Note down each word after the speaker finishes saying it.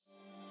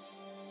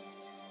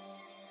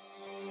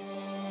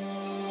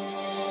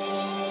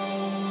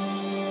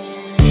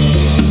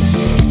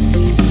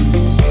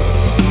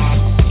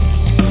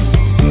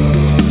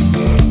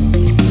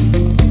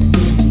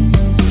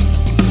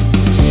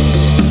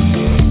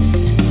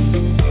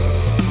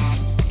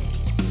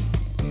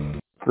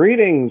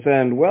Greetings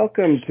and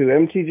welcome to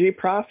MTG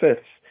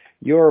Profits,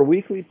 your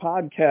weekly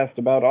podcast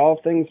about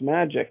all things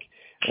magic,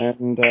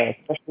 and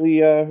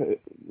especially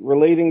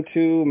relating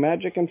to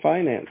magic and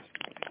finance.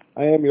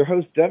 I am your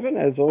host, Devin,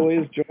 as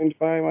always, joined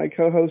by my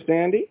co-host,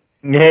 Andy.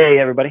 Hey,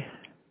 everybody.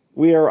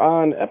 We are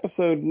on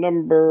episode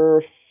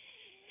number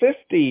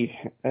 50,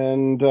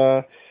 and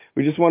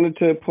we just wanted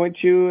to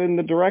point you in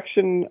the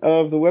direction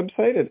of the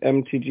website at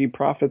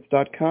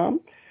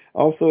mtgprofits.com.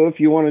 Also, if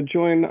you want to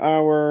join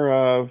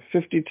our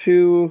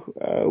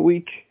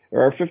 52-week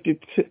or our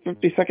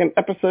 52nd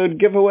episode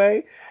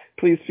giveaway,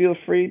 please feel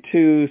free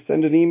to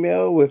send an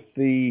email with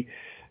the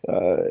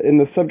in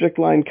the subject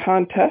line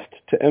contest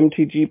to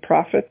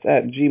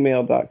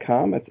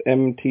mtgprofits@gmail.com. That's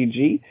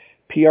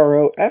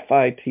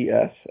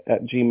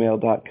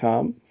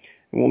mtgprofits@gmail.com.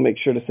 And we'll make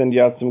sure to send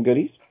you out some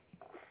goodies.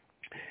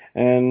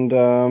 And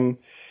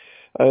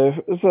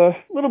it's a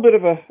little bit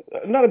of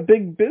not a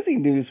big busy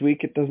news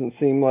week, it doesn't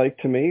seem like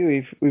to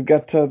me. We've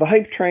got the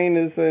hype train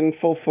is in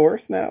full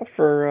force now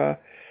for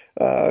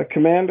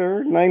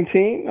Commander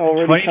 19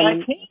 already.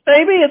 2019,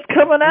 baby, it's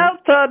coming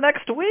out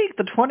next week,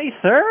 the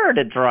 23rd.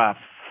 It drops.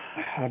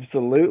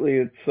 Absolutely,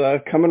 it's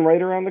coming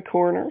right around the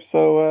corner.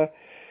 So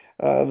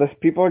the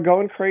people are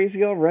going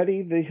crazy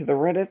already. The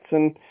Reddits,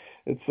 and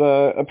it's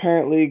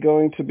apparently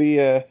going to be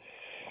a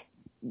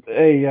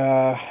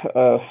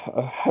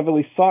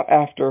heavily sought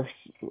after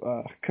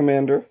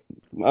Commander,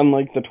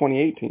 unlike the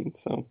 2018.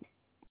 So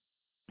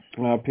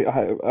I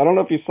don't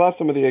know if you saw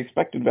some of the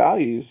expected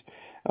values,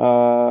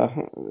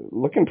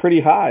 looking pretty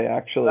high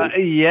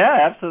actually.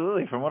 Yeah,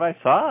 absolutely. From what I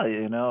saw,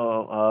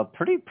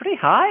 pretty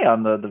high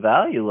on the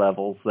value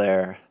levels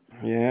there.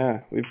 Yeah,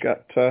 we've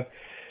got. I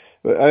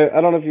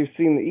don't know if you've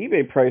seen the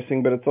eBay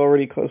pricing, but it's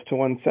already close to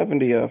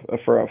 170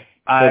 for a.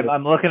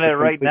 I'm looking at it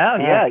right now.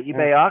 Yeah,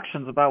 eBay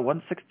auction's about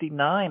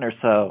 169 or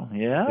so.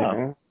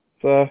 Yeah.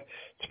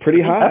 It's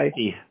pretty high.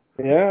 Hefty.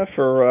 Yeah,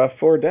 for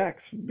 4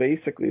 decks.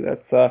 Basically,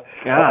 that's. I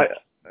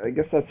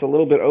guess that's a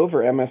little bit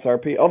over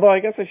MSRP. Although I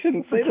guess I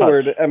shouldn't say the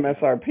word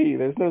MSRP.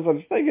 There's no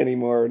such thing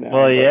anymore now.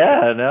 Well,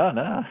 yeah,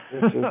 no.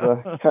 Which is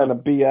kind of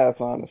BS,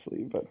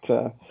 honestly. But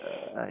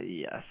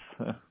yes.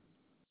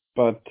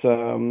 But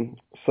so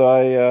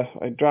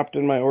I dropped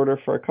in my order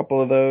for a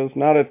couple of those.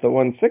 Not at the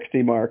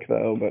 160 mark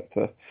though, but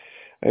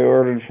I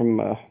ordered from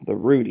the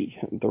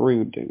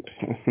Rude dude,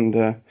 and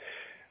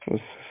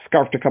was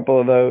scarfed a couple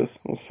of those.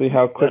 We'll see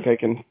how quick I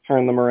can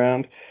turn them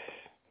around.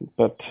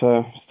 But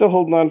still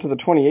holding on to the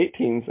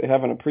 2018s. They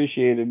haven't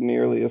appreciated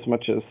nearly as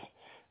much as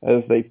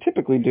they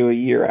typically do a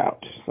year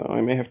out. So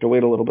I may have to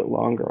wait a little bit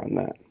longer on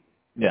that.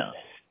 Yeah.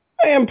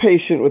 I am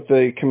patient with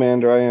the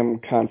Commander. I am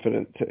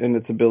confident in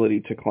its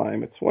ability to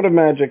climb. It's one of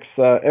Magic's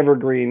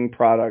evergreen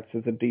products.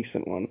 It's a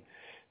decent one.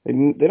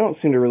 They don't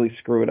seem to really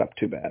screw it up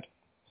too bad.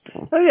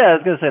 So. Oh, yeah, I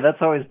was going to say,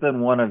 that's always been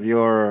one of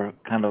your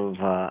kind of,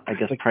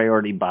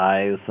 priority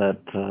buys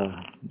at the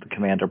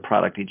Commander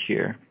product each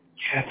year.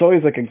 Yeah, it's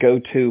always like a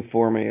go-to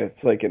for me.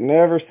 It's like it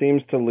never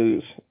seems to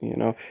lose,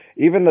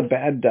 Even the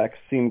bad decks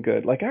seem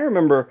good. Like I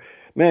remember,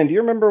 man, do you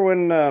remember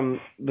when the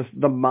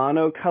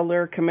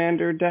monocolor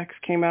Commander decks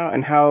came out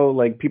and how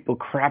like people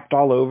crapped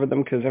all over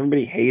them because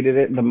everybody hated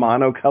it, the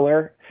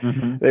monocolor?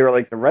 Mm-hmm. They were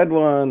like the red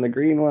one, the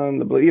green one,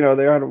 the blue,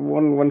 they had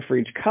one for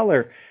each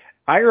color.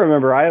 I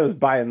remember I was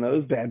buying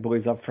those bad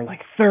boys up for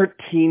like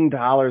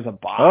 $13 a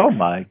box. Oh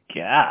my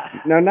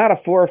god! Now, not a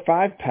 4 or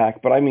 5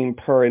 pack, but I mean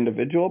per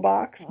individual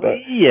box.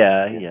 But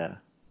yeah.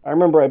 I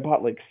remember I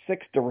bought like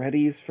 6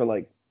 Durettis for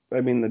the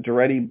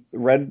Duretti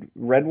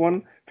red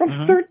one from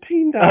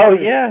 $13. Oh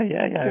yeah.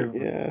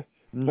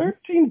 Mm-hmm.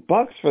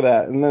 $13 for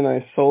that, and then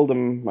I sold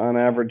them on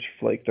average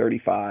for like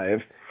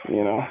 $35.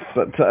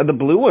 But the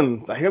blue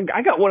one,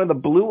 I got one of the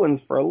blue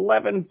ones for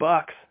 $11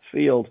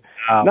 sealed.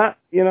 Wow. Not,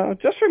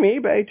 just from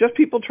eBay, just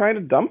people trying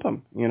to dump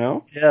them,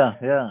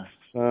 Yeah.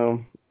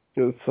 So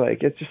it's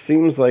like, it just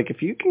seems like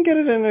if you can get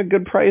it in a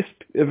good price,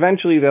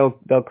 eventually they'll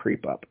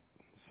creep up.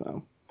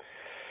 So.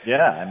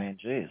 Yeah, I mean,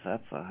 geez,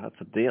 that's a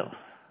deal.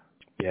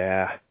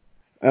 Yeah.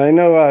 And I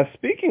know,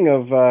 speaking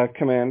of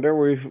Commander,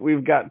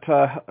 we've got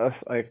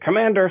a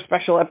Commander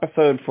special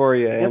episode for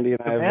you, Andy,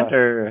 and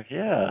Commander,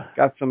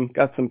 got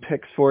some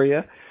picks for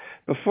you.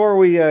 Before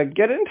we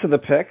get into the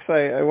picks,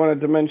 I wanted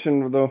to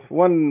mention the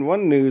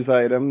one news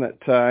item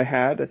that I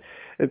had.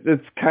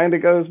 It kind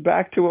of goes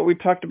back to what we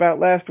talked about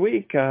last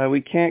week.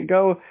 We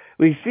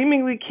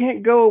seemingly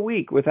can't go a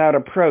week without a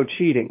pro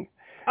cheating.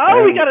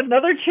 Oh, we got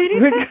another cheating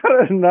face? We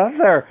got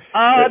another.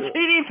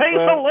 Cheating face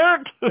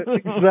alert!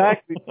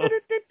 Exactly.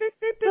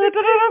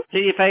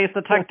 Cheating face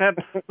detected.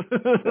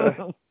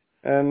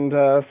 And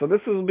so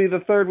this will be the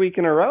 3rd week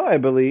in a row, I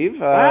believe.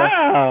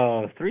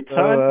 Wow, 3 times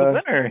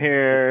the winner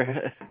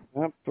here.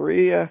 Yep,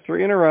 3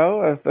 in a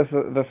row. This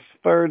is the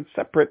 3rd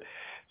separate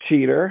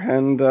cheater,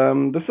 and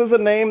this is a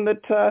name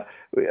that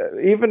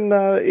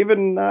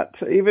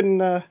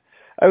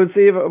I would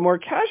say a more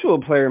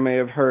casual player may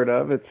have heard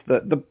of. It's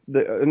the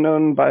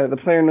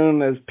player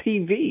known as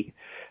PV,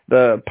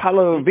 the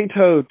Paulo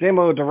Vitor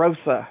Demo de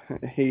Rosa.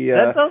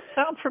 That does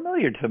sound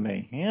familiar to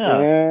me.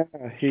 Yeah. Yeah,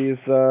 he's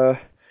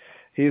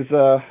He's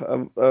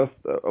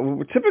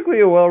typically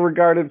a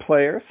well-regarded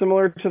player,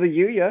 similar to the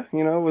Yuya.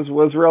 Was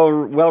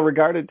well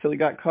regarded till he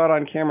got caught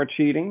on camera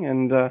cheating.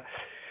 And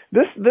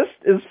this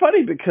is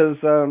funny because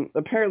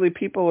apparently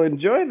people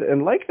enjoy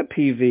and like the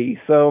PV.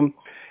 So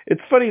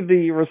it's funny,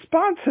 the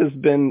response has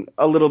been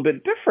a little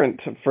bit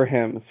different for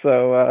him.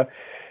 So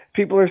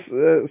people are.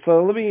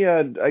 So let me,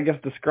 I guess,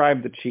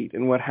 describe the cheat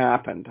and what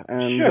happened.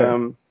 And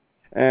Sure.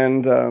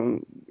 and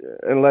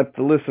let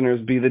the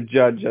listeners be the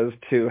judge as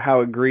to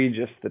how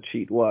egregious the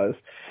cheat was.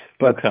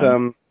 But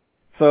Okay.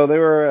 so they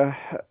were.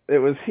 It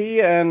was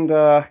he and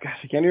gosh,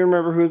 I can't even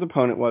remember who his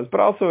opponent was, but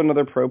also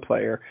another pro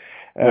player.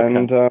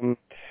 And Okay.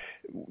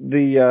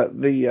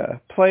 the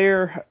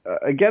player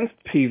against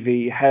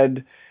PV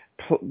had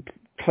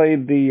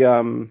played the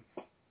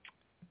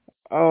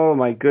oh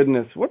my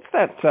goodness, what's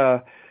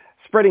that?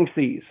 Spreading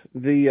Seas.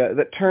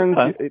 That turns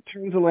Okay. it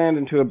turns the land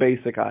into a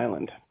basic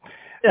island.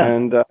 Yeah.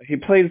 And he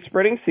played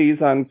Spreading Seas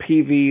on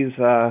PV's,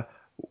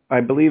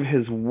 I believe,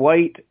 his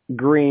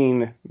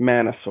white-green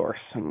mana source.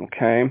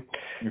 Okay,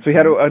 so he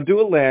had a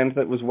dual land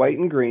that was white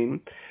and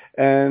green,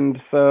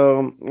 and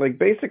so like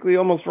basically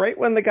almost right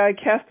when the guy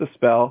cast a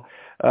spell,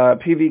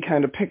 PV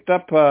kind of picked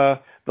up how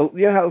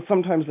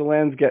sometimes the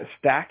lands get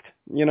stacked.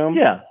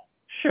 Yeah.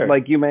 Sure.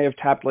 Like you may have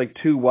tapped like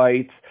 2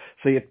 whites,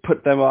 so you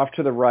put them off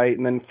to the right,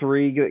 and then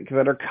 3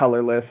 that are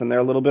colorless, and they're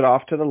a little bit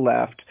off to the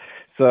left.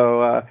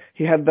 So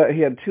he had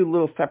 2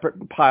 little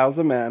separate piles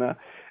of mana,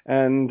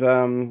 and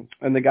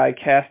the guy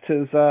cast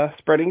his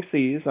Spreading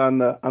Seas on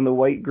the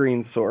white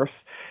green source,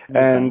 Okay.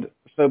 and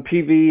so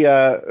PV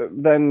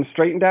then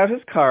straightened out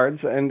his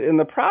cards, and in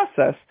the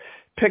process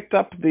picked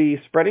up the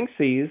Spreading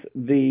Seas,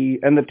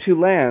 and the 2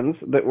 lands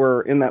that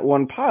were in that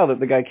one pile that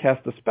the guy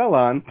cast the spell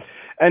on,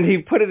 and he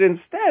put it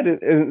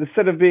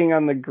instead of being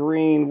on the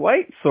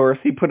green-white source,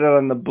 he put it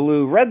on the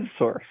blue-red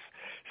source.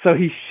 So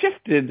he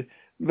shifted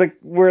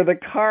where the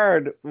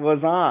card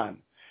was on.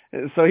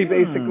 So he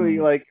basically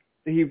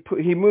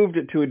he moved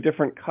it to a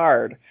different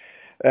card,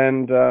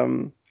 and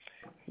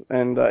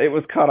it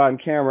was caught on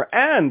camera,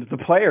 and the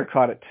player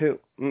caught it too.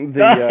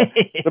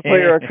 The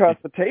player across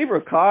the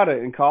table caught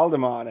it and called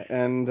him on it,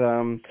 and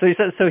so he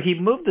said he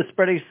moved the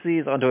Spreading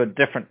Seas onto a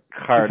different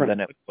card than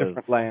it was.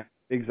 Different land,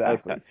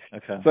 exactly.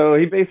 Okay. So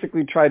he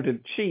basically tried to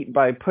cheat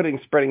by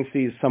putting Spreading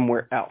Seas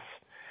somewhere else.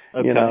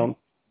 Okay.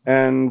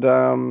 And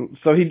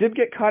so he did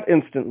get caught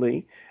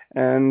instantly,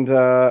 and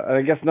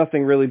I guess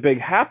nothing really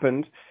big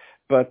happened.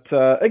 But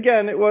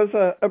again, it was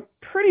a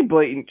pretty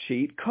blatant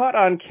cheat, caught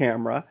on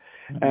camera.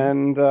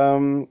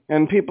 Mm-hmm.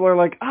 And people are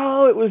like,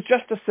 oh, it was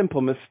just a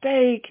simple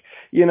mistake.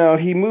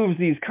 He moves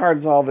these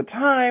cards all the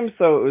time,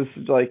 so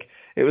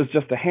it was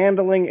just a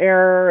handling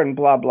error and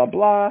blah, blah,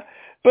 blah.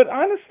 But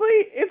honestly,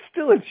 it's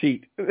still a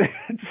cheat.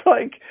 It's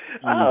like,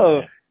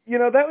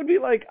 that would be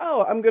like,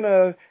 oh, I'm going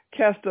to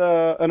cast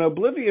an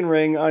Oblivion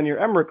Ring on your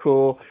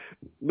Emrakul,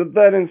 but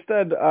then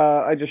instead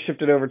I just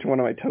shifted over to one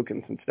of my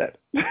tokens instead.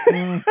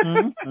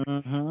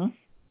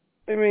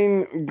 I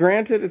mean,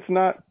 granted, it's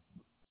not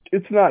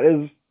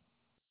as,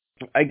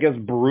 I guess,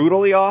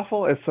 brutally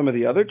awful as some of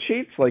the other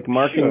cheats, like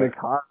marking the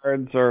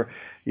cards or,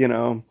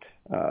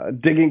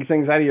 digging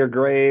things out of your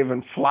grave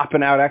and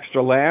flopping out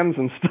extra lands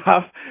and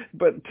stuff.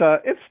 But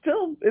it's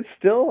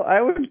still,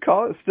 I would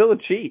call it still a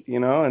cheat,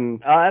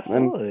 and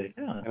absolutely,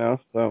 yeah.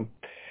 So,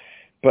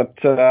 but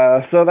so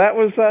that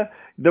was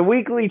the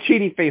weekly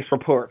Cheaty Face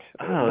report.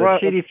 Oh,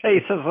 Cheaty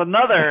Face is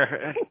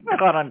another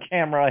caught on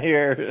camera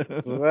here.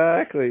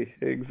 Exactly.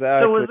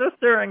 So was this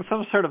during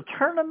some sort of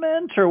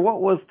tournament, or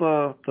what was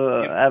the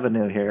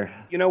avenue here?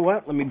 You know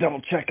what? Let me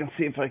double check and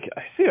see if I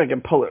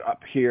can pull it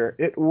up here.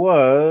 It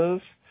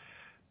was.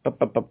 I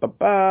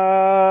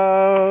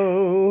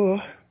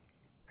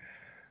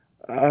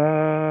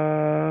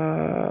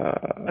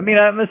mean,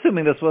 I'm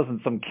assuming this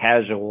wasn't some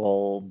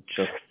casual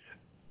just.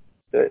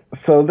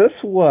 So this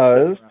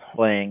was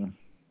playing.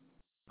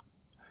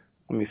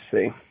 Let me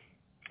see.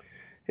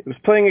 It was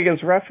playing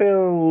against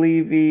Raphael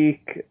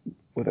Levy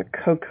with a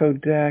Coco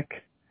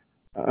deck.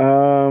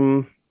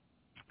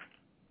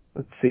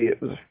 Let's see. It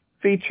was a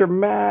feature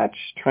match.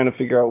 Trying to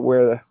figure out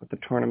what the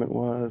tournament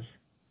was.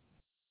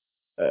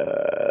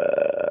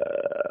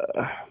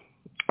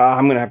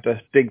 I'm gonna have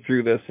to dig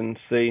through this and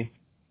see.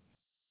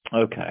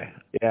 Okay.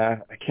 Yeah,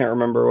 I can't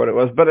remember what it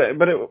was, but it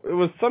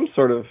was some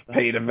sort of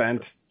paid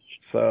event.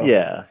 So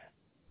yeah.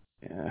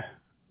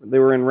 They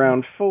were in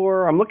round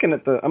 4. I'm looking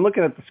at the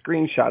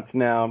screenshots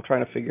now. I'm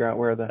trying to figure out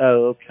where the.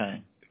 Oh,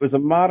 okay. It was a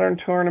modern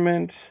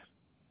tournament.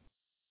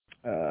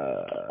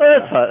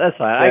 That's fine.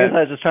 Yeah. I guess I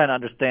was just trying to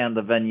understand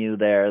the venue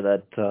there.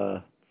 That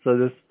so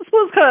this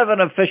was kind of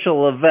an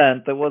official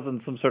event. That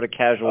wasn't some sort of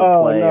casual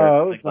play. Oh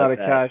no, it was not a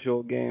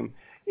casual game.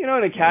 In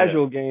a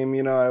casual game,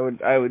 I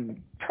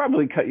would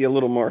probably cut you a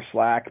little more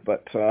slack,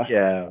 but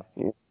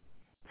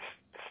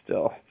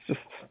still,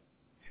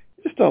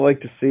 just don't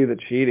like to see the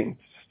cheating.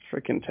 It's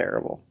freaking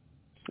terrible.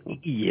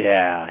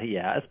 Yeah,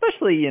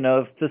 especially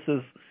if this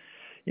is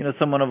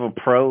someone of a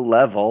pro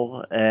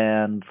level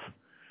and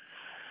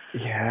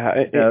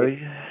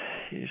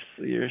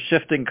you're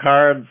shifting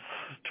cards,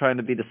 trying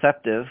to be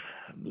deceptive.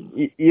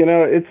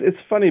 It's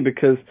funny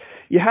because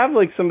you have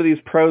like some of these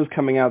pros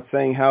coming out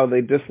saying how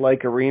they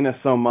dislike Arena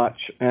so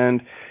much,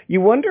 and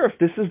you wonder if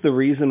this is the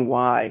reason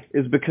why,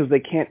 is because they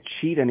can't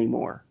cheat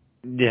anymore.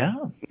 Yeah.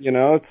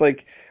 It's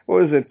like,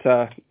 what was it,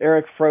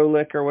 Eric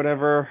Froelich or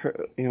whatever,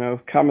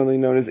 commonly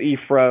known as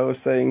eFro,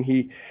 saying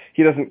he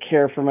doesn't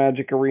care for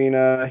Magic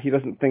Arena, he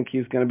doesn't think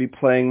he's going to be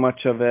playing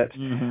much of it,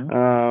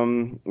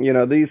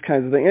 these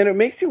kinds of things. And it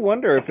makes you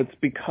wonder if it's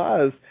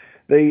because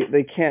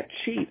they can't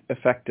cheat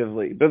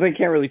effectively, but they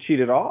can't really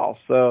cheat at all.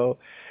 So,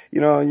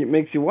 it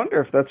makes you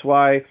wonder if that's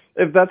why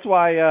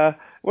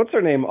what's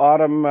her name,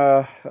 Autumn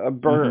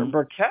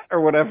Burkett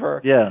or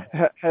whatever,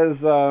 has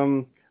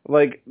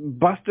like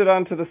busted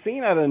onto the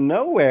scene out of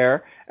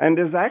nowhere and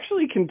is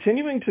actually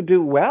continuing to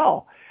do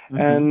well.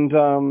 And,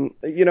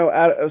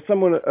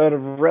 someone out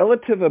of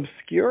relative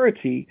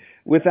obscurity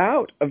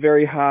without a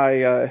very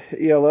high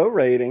ELO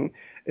rating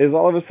is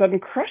all of a sudden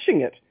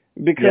crushing it,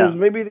 because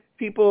maybe the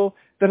people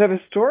that have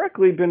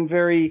historically been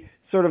very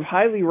sort of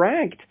highly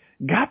ranked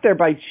got there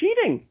by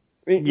cheating.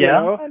 I mean,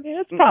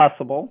 it's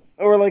possible.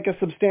 Or like a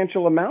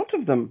substantial amount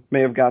of them may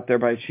have got there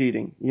by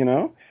cheating,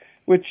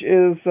 which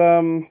is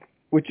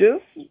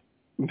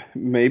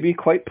maybe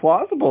quite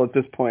plausible at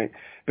this point,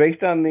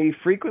 based on the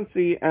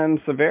frequency and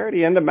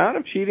severity and amount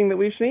of cheating that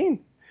we've seen.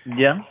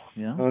 Yeah,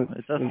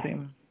 it does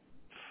seem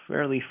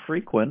fairly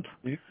frequent.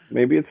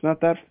 Maybe it's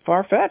not that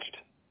far-fetched.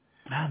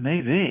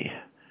 Maybe.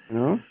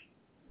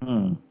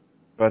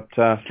 But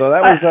so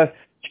that was a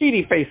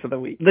cheaty face of the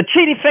week. The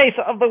cheaty face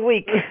of the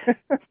week.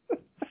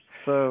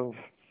 So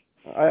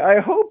I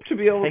hope to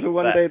be able to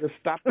one day to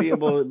stop.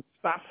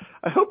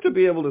 I hope to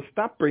be able to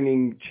stop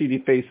bringing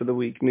cheaty face of the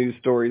week news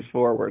stories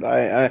forward.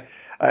 Wherever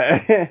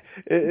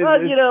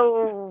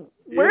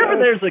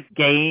there's a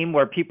game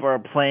where people are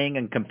playing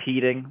and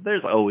competing,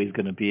 there's always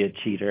going to be a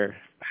cheater.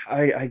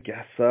 I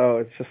guess so.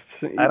 It's just,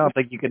 I don't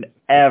think you can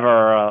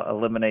ever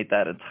eliminate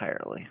that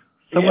entirely.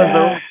 Someone's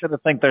always going to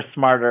think they're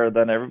smarter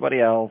than everybody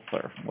else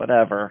or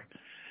whatever.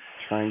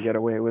 Try and get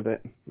away with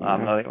it.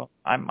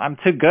 I'm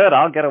too good.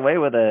 I'll get away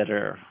with it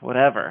or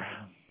whatever.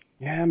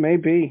 Yeah,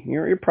 maybe.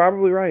 You're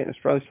probably right. There's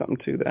probably something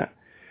to that.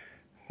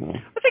 So.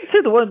 I think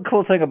too, the one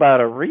cool thing about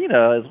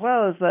Arena as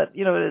well is that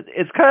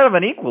it's kind of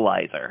an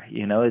equalizer.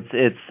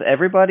 It's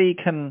everybody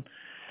can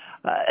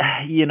has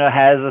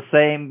the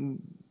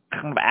same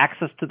kind of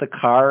access to the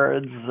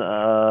cards.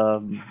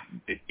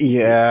 They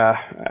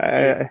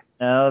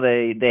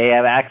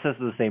have access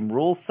to the same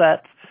rule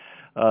set,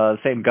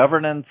 same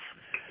governance.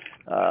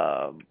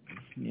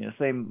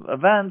 Same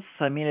events.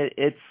 I mean,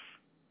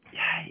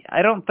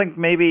 I don't think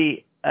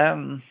maybe,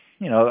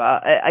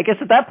 I guess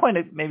at that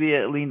point, maybe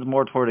it leans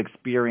more toward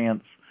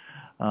experience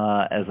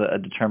as a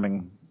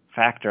determining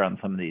factor on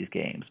some of these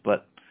games.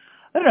 But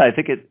I don't know. I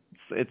think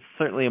it's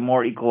certainly a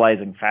more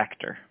equalizing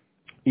factor.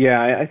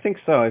 Yeah, I think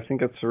so. I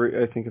think it's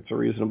a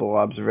reasonable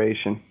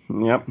observation.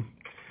 Yep,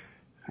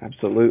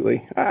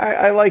 absolutely.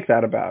 I like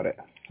that about it.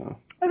 So.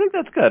 I think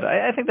that's good.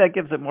 I think that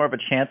gives it more of a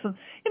chance. And,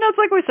 it's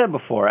like we said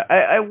before.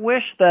 I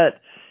wish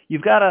that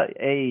you've got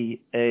an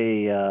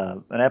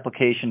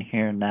application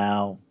here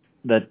now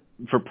that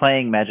for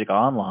playing Magic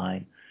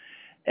Online,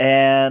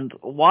 and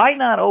why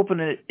not open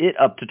it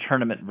up to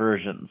tournament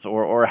versions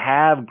or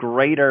have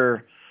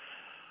greater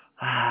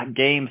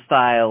game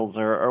styles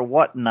or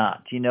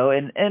whatnot,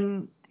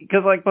 and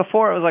because like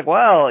before it was like,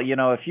 well,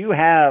 if you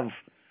have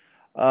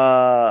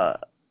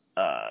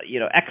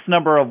X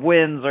number of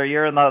wins or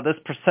you're in this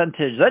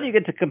percentage, then you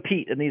get to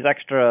compete in these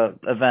extra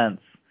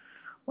events.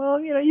 Well,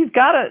 you've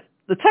got it.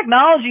 The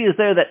technology is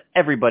there that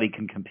everybody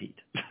can compete.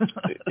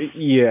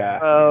 Yeah.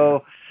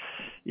 So,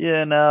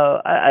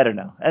 I don't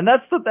know. And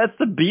that's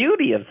the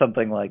beauty of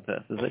something like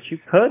this, is that you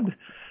could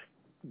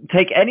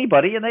take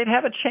anybody and they'd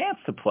have a chance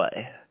to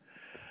play.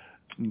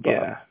 But,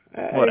 yeah,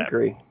 I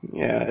agree.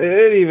 Yeah,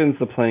 it evens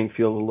the playing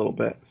field a little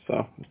bit,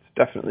 so it's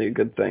definitely a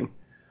good thing.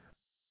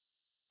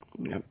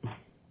 Yep.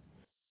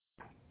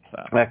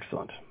 So.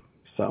 Excellent.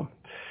 So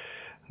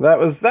that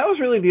was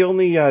really the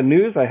only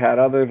news I had,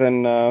 other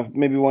than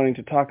maybe wanting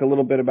to talk a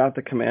little bit about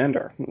the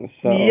Commander.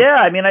 So. Yeah,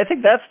 I mean, I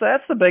think that's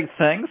the big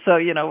thing. So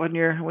when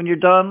you're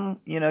done,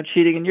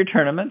 cheating in your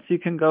tournaments, you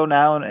can go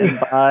now and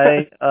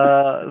buy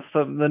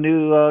the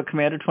new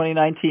Commander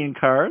 2019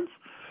 cards.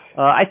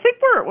 I think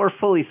we're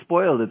fully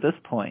spoiled at this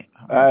point.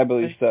 I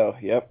believe so.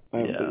 Yep.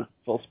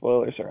 Full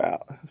spoilers are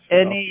out. So.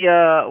 Any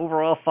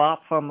overall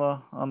thoughts on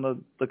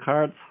the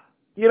cards?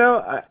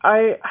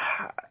 I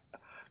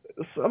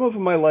some of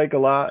them I like a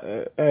lot,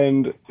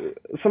 and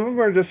some of them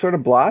are just sort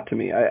of blah to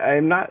me.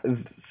 I'm not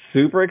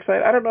super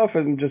excited. I don't know if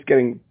I'm just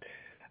getting,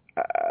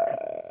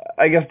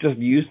 I guess, just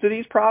used to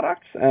these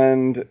products,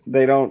 and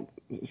they don't,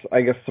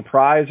 I guess,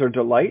 surprise or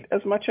delight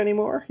as much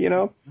anymore,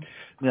 Yeah.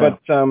 But,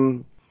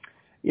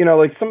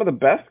 like some of the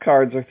best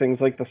cards are things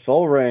like the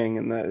Sol Ring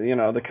and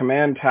the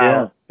Command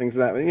Tower, things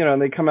like that,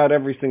 and they come out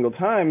every single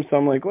time. So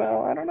I'm like,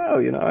 well, I don't know,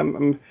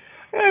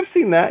 I've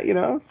seen that,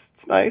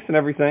 it's nice and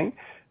everything,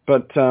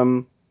 but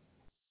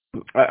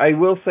I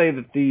will say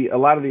that a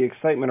lot of the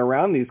excitement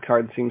around these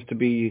cards seems to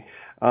be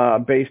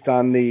based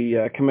on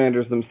the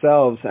commanders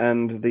themselves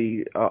and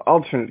the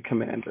alternate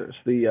commanders.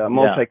 The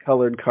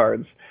multicolored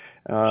cards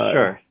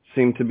Sure.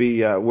 seem to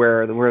be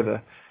where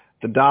the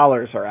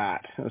dollars are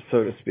at,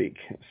 so to speak.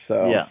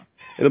 So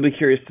it'll be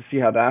curious to see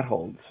how that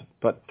holds.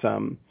 But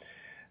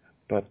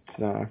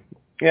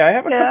yeah, I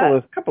have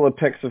a couple of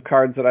picks of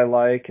cards that I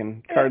like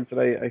and cards that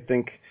I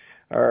think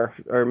are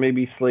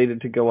maybe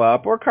slated to go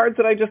up, or cards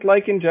that I just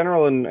like in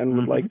general and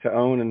would like to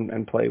own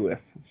and play with.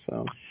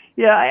 So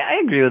yeah, I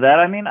agree with that.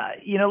 I mean,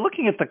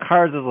 looking at the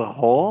cards as a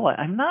whole,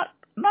 I'm not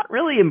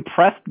really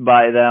impressed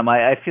by them.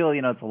 I feel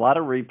it's a lot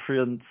of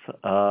reprints.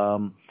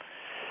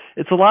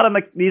 It's a lot of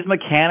these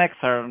mechanics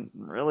are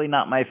really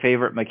not my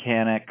favorite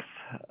mechanics.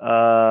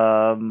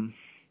 Some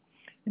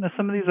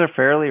of these are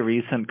fairly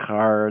recent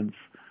cards.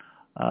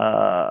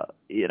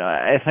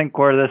 I think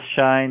where this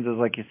shines is,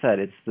 like you said,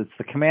 it's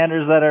the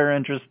commanders that are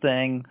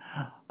interesting.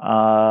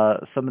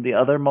 Some of the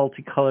other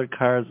multicolored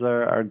cards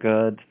are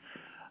good.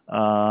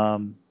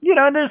 And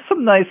there's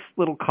some nice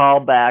little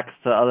callbacks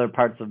to other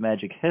parts of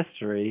Magic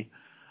history,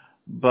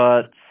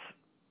 but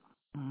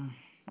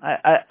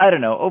I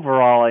don't know.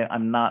 Overall,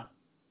 I'm not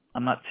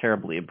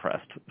terribly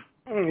impressed.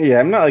 Yeah,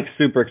 I'm not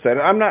super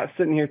excited. I'm not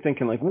sitting here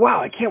thinking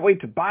wow, I can't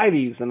wait to buy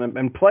these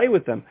and play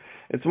with them.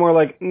 It's more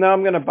no,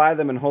 I'm going to buy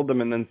them and hold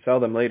them and then sell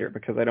them later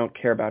because I don't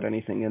care about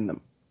anything in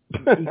them.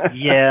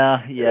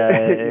 yeah,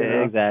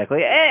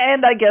 exactly.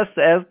 And I guess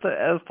as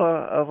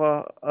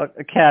a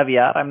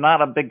caveat, I'm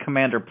not a big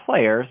Commander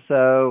player,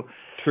 so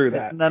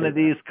none of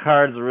these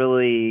cards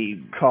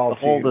really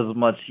hold as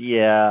much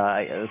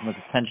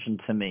attention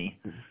to me.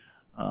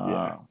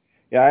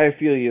 Yeah, I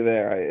feel you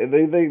there.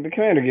 The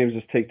Commander games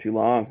just take too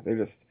long.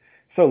 They're just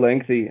so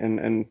lengthy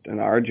and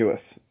arduous,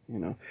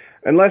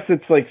 Unless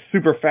it's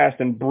super fast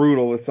and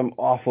brutal with some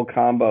awful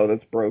combo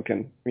that's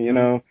broken,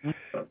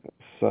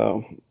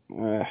 So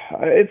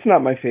it's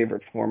not my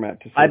favorite format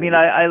to say. I mean,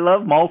 I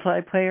love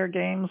multiplayer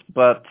games,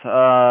 but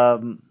as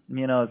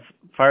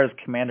far as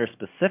Commander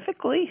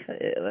specifically,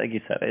 like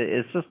you said,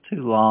 it's just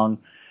too long.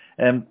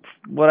 And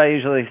what I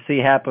usually see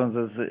happens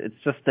is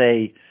it's just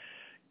a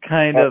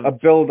kind of a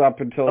build up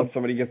until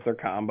somebody gets their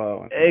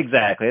combo.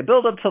 Exactly, a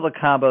build up till the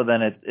combo,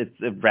 then it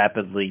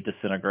rapidly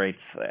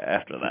disintegrates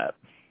after that.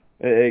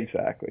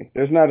 Exactly.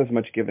 There's not as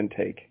much give and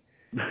take.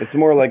 It's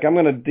more I'm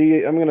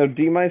gonna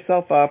D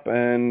myself up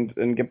and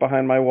get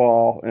behind my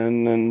wall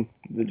and then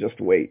just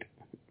wait.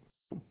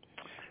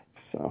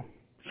 So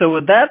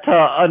with that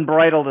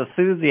unbridled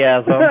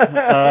enthusiasm,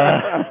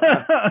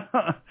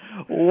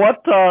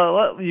 what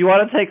you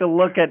want to take a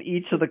look at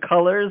each of the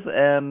colors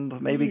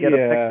and maybe get a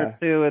pick or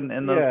two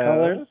in those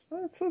colors?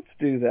 Let's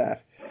do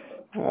that.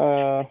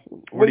 What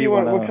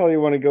color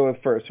you want to go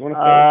with first? You want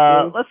to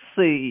start with blue? Let's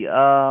see.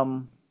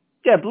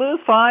 Blue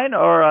is fine.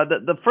 Or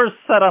the first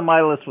set on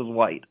my list was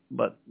white,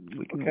 but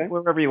we can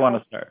wherever you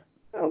want to start.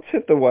 Let's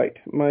hit the white.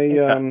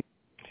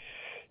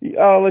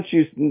 I'll let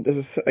you,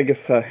 I guess,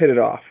 hit it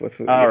off with.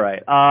 All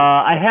right.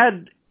 I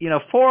had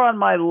 4 on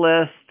my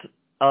list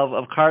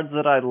of cards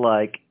that I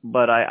like,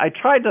 but I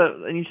tried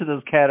to in each of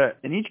those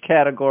in each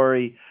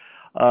category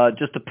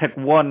just to pick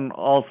one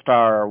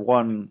all-star or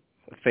one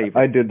favorite.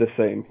 I did the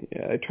same.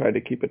 Yeah, I tried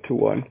to keep it to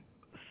one.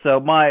 So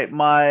my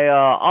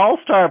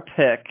all-star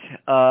pick,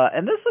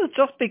 and this is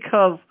just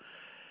because,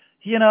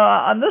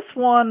 on this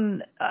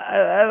one,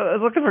 I was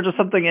looking for just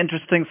something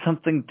interesting,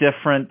 something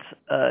different.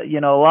 A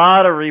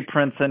lot of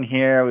reprints in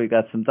here. We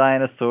got some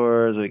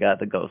dinosaurs. We got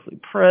the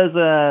Ghostly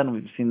Prison.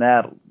 We've seen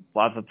that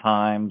lots of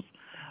times.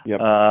 Yep.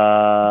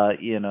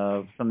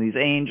 Some of these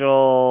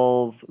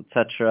angels,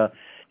 etc.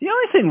 The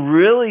only thing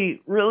really,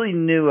 really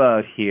new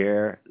out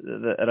here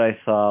that I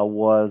saw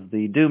was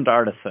the Doomed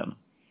Artisan.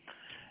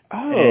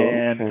 Oh,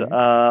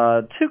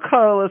 and 2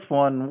 colorless,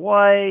 1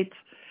 white,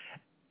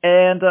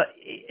 and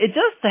it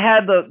just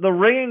had the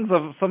rings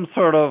of some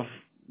sort of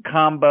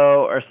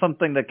combo or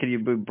something that could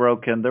be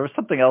broken. There was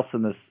something else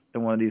in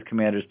one of these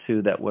commanders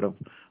too that would have.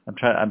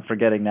 I'm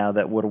forgetting now,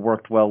 that would have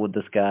worked well with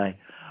this guy.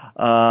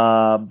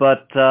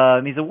 But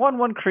he's a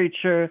 1/1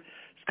 creature.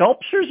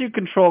 Sculptures you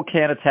control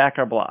can't attack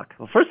or block.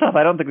 Well, first off,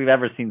 I don't think we've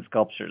ever seen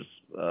sculptures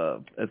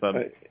as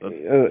a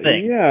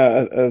thing.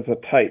 Yeah, as a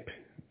type.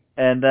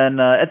 And then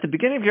at the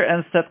beginning of your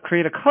end step,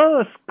 create a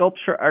colorless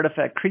sculpture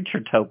artifact creature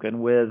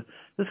token with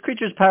this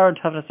creature's power and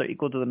toughness are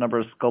equal to the number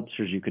of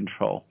sculptures you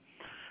control.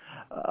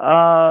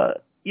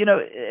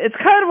 It's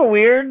kind of a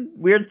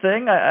weird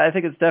thing. I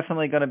think it's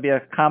definitely going to be a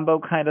combo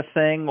kind of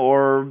thing,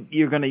 or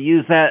you're going to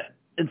use that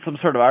in some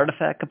sort of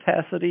artifact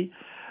capacity.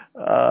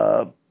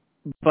 But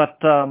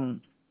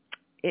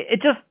it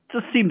just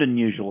seemed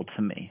unusual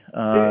to me.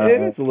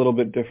 It is a little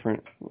bit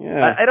different.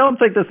 Yeah. I don't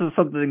think this is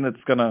something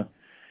that's going to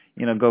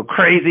go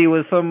crazy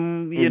with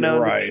some,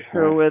 right.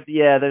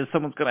 There's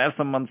someone's going to have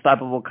some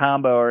unstoppable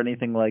combo or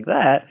anything like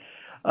that.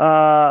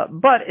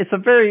 But it's a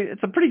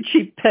pretty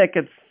cheap pick.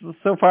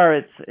 So far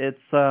it's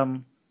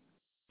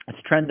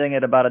trending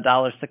at about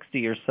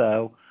 $1.60 or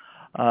so.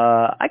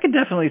 I could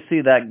definitely see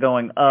that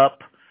going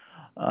up.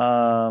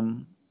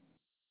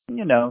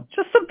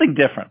 just something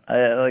different.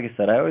 Like I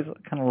said, I always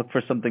kind of look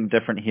for something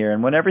different here.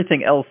 And when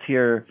everything else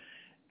here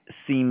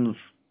seems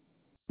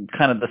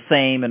kind of the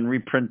same and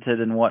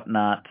reprinted and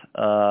whatnot,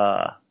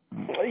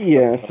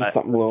 it's just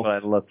something what I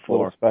look for. A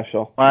little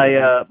special.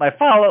 My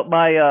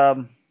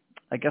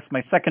I guess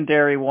my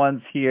secondary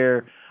ones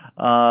here.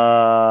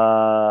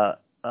 Let's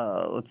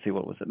see,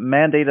 what was it?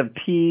 Mandate of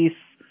Peace,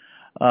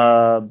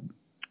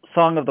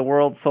 Song of the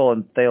World Soul,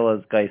 and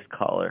Thela's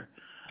Geistcaller.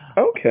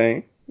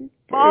 Okay.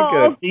 Very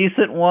good.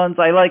 Decent ones.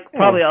 I like,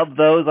 probably of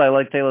those, I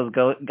like Thela's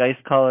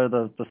Geistcaller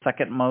the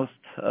second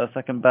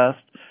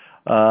best.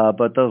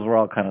 But those were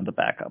all kind of the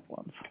backup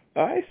ones.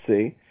 I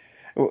see.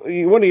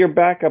 One of your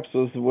backups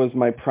was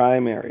my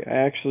primary.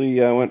 I actually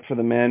went for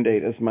the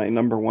Mandate as my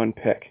number one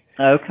pick.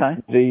 Okay.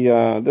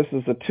 This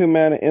is a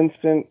 2-mana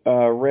instant,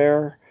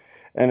 rare,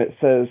 and it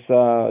says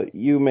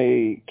you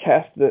may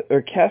cast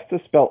a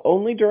spell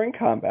only during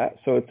combat,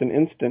 so it's an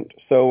instant.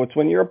 So it's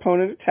when your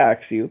opponent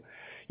attacks you.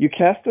 You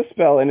cast a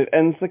spell and it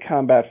ends the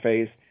combat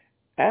phase.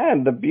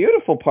 And the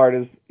beautiful part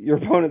is your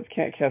opponents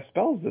can't cast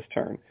spells this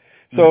turn.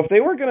 So if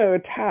they were going to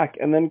attack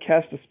and then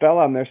cast a spell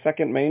on their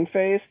second main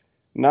phase,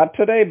 not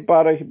today,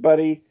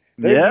 buddy.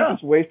 They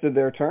just wasted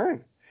their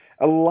turn.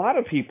 A lot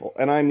of people,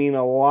 and I mean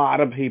a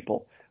lot of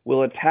people,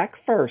 will attack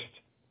first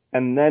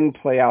and then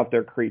play out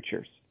their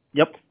creatures.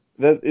 Yep.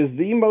 That is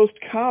the most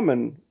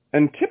common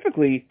and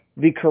typically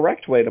the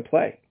correct way to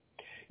play.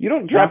 You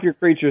don't drop your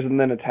creatures and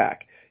then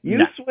attack.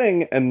 You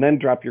swing and then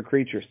drop your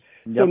creatures.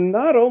 Yep. So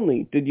not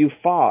only did you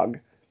fog,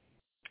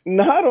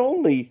 not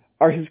only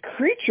are his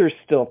creatures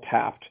still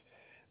tapped,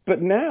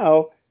 but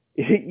now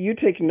you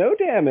take no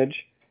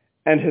damage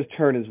and his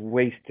turn is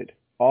wasted,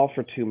 all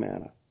for 2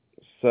 mana.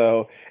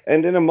 So,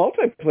 and in a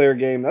multiplayer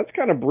game, that's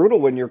kind of brutal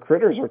when your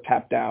critters are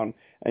tapped down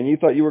and you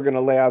thought you were going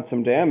to lay out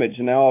some damage,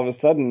 and now all of a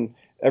sudden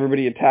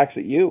everybody attacks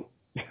at you.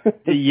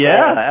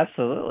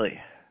 Absolutely.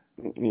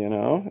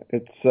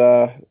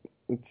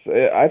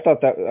 I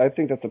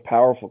think that's a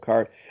powerful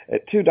card.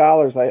 At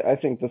 $2, I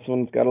think this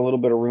one's got a little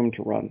bit of room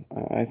to run.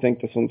 I think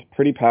this one's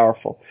pretty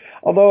powerful.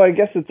 Although I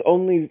guess it's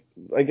only,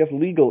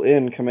 legal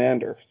in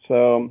Commander.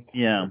 So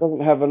it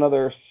doesn't have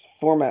another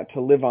format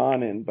to live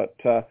on in. But,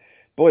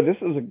 boy, this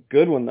is a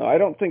good one, though. I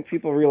don't think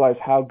people realize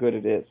how good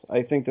it is.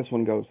 I think this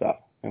one goes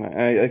up. And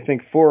I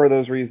think for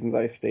those reasons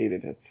I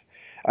stated,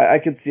 I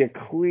could see a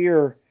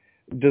clear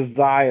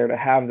desire to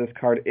have this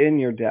card in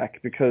your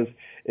deck because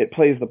it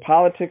plays the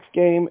politics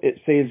game, it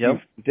saves you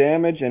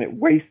damage, and it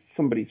wastes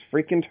somebody's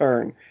freaking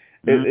turn.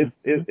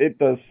 It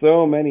does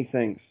so many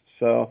things.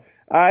 So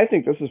I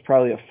think this is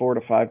probably a $4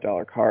 to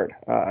 $5 card.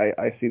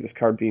 I see this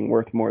card being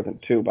worth more than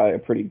 $2 by a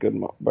pretty good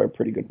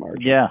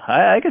margin. Yeah,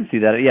 I can see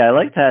that. Yeah, I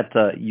like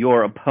that.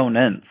 Your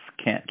opponents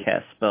can't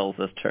cast spells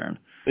this turn.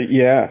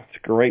 Yeah, it's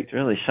great. It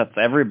really shuts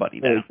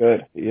everybody down. Very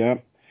good. Yeah,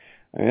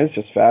 it's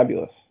just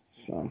fabulous.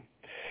 So.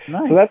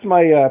 Nice. So that's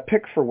my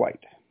pick for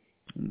white.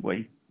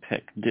 White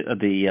pick.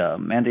 The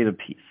Mandate of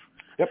Peace.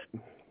 Yep.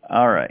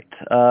 All right.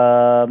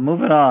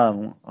 Moving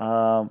on.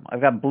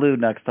 I've got blue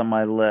next on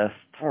my list.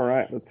 All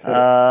right.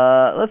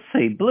 Let's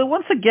see. Blue,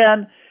 once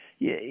again,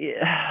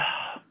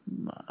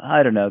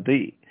 I don't know.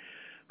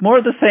 More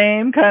of the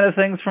same kind of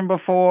things from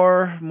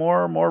before.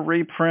 More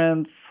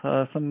reprints.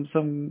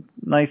 Some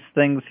nice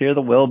things here.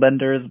 The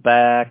Willbender is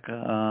back.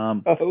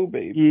 Oh,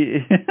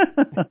 baby.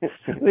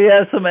 We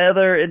have some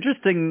other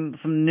interesting,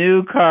 some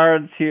new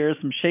cards here.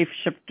 Some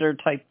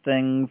Shapeshifter type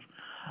things.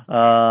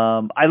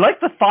 I like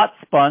the Thought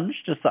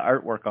Sponge, just the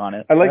artwork on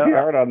it. I like the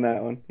art on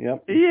that one.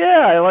 Yep.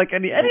 Yeah, I like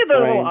any of the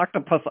little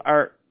octopus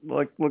art.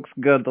 Looks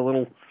good. The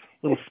little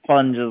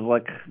sponge is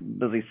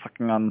busy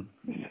sucking on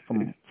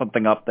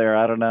something up there.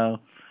 I don't know.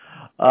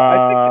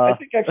 I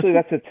think actually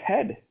that's its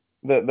head.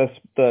 That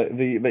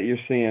you're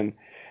seeing.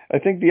 I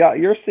think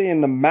you're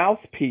seeing the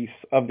mouthpiece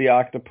of the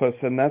octopus,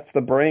 and that's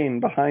the brain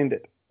behind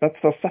it. That's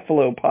the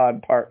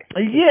cephalopod part.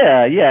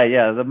 Yeah.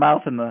 The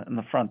mouth in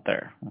the front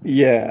there.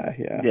 Yeah.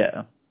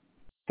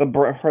 The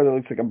part that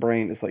looks like a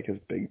brain is like his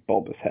big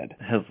bulbous head.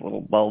 His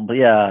little bulb.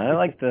 Yeah, I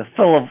like the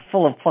full of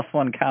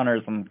 +1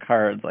 counters and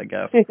cards, I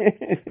guess.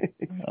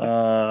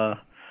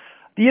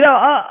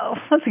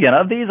 Once again,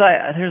 of these,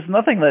 there's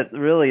nothing that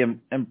really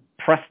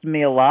impressed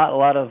me a lot. A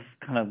lot of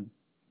kind of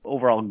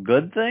overall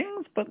good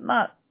things, but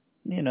not,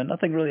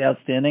 nothing really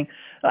outstanding.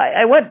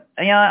 I went,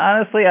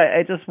 honestly,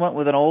 I just went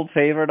with an old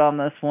favorite on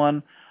this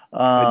one.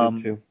 I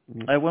did too.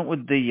 I went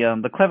with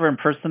the Clever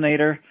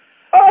Impersonator.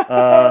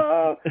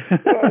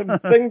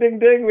 Ding, ding,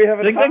 ding. We have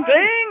a ding, ding,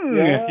 ding.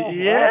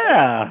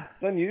 Yeah.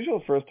 It's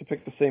unusual for us to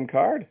pick the same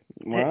card.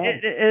 Wow.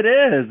 It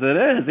is.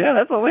 Yeah,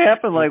 that's only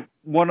happened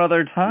one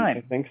other time.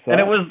 I think so. And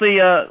it was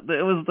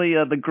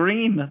the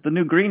green, the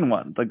new green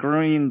one. The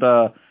green,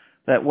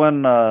 that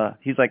one,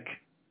 he's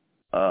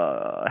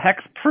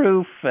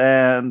hexproof,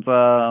 and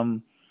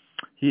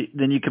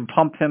then you can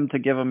pump him to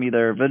give him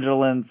either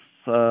vigilance.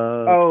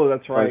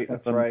 That's right.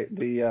 That's right.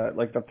 The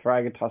the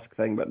Thragatusk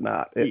thing, but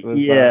not. It was.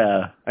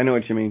 I know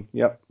what you mean.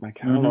 Yep. I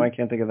don't know. I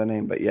can't think of the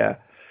name, but yeah.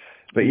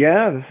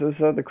 This is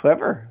the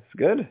Clever. It's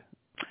good.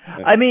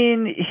 I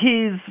mean,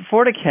 he's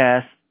 4 to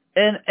cast.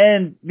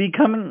 and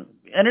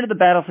enter the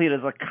battlefield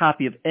as a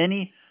copy of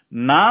any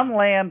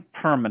non-land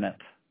permanent.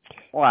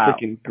 Wow.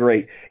 Freaking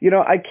great.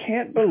 I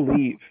can't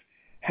believe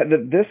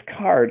that this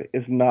card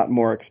is not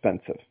more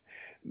expensive.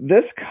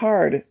 This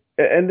card,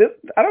 and this,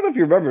 I don't know if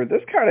you remember,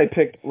 this card I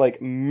picked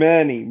like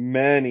many,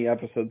 many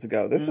episodes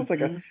ago. This was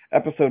like a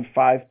episode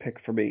 5 pick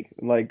for me,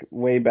 like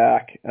way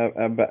back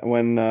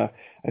when,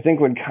 I think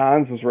when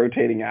Cons was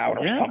rotating out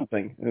or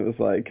something. It was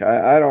like,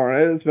 I don't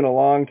know, it's been a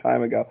long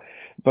time ago.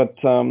 But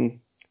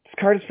this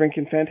card is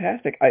freaking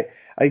fantastic.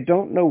 I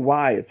don't know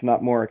why it's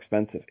not more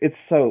expensive. It's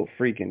so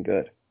freaking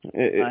good.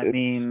 I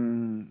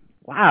mean,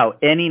 wow,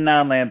 any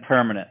non-land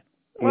permanent.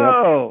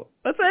 Whoa,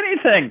 that's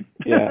anything.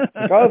 Yeah.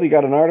 You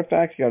got an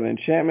artifact, you got an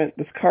enchantment.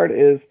 This card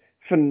is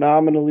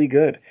phenomenally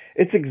good.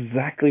 It's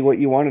exactly what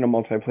you want in a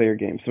multiplayer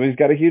game. Somebody's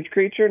got a huge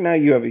creature, now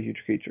you have a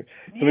huge creature.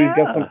 Somebody's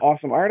got some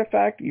awesome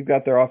artifact, you've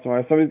got their awesome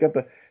artifact. Somebody's got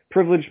the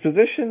privileged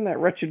position, that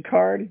wretched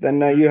card, then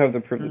now you have the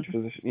privileged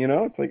position.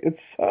 It's like,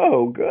 it's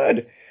so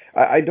good.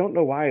 I don't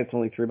know why it's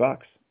only $3.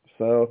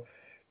 So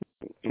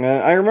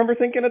I remember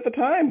thinking at the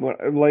time,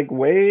 like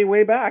way,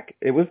 way back,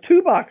 it was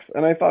 $2,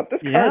 and I thought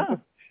this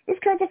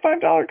card's a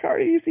 $5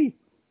 card easy.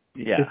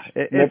 Yeah,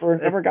 it's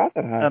never got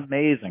that high.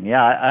 Amazing.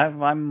 Yeah,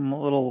 I'm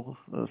a little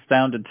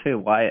astounded too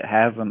why it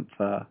hasn't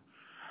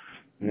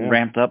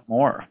ramped up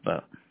more.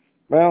 But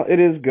well, it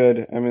is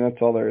good. I mean,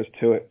 that's all there is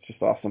to it. It's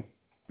just awesome.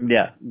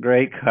 Yeah,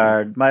 great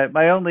card.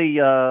 My only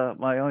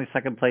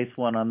second place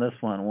one on this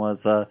one was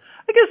I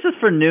guess just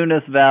for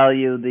newness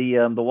value,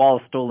 the Wall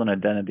of Stolen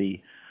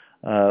Identity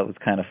was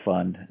kind of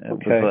fun.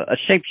 It was a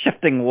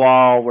shape-shifting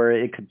wall where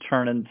it could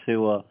turn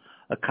into a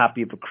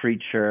copy of a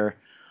creature,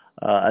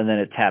 and then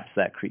it taps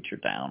that creature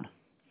down.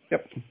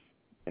 Yep.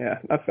 Yeah,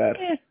 not bad.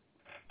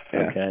 Yeah.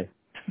 Okay.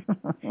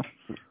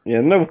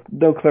 Yeah,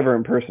 no clever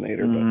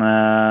impersonator, but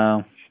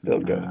no,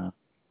 still good. No.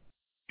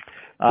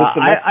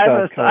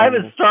 I have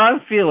a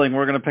strong feeling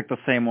we're going to pick the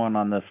same one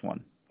on this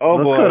one.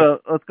 Oh, boy.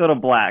 Let's go to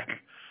black.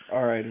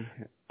 All right.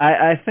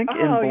 I think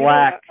in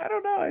black. I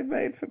don't know. I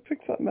may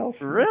pick something else.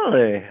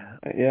 Really?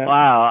 Yeah.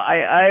 Wow.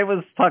 I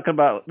was talking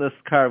about this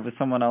card with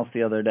someone else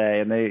the other day,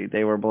 and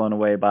they were blown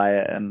away by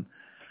it. And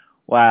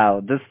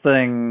wow, this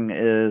thing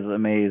is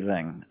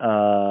amazing.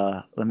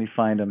 Let me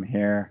find him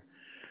here.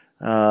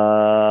 Where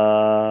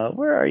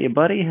are you,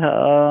 buddy?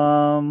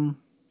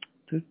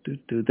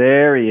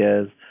 There he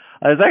is.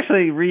 I was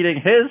actually reading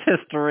his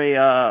history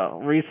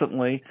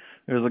recently.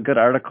 There was a good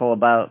article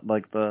about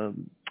I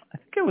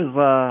think it was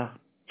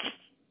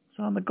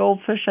on the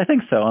Goldfish. I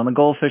think so, on the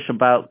Goldfish,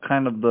 about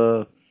kind of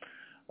the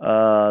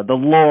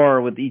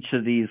lore with each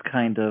of these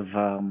kind of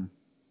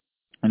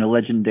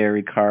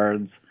legendary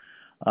cards.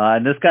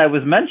 And this guy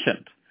was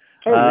mentioned.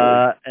 Oh,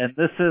 really? And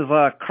this is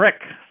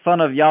Crick,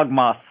 son of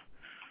Yawgmoth.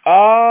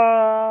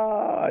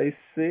 Ah, I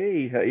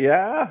see.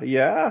 Yeah.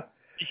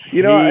 He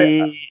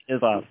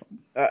is awesome.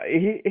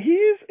 He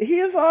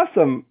is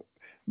awesome,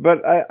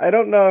 but I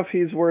don't know if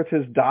he's worth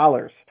his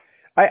dollars.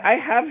 I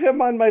have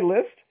him on my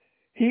list.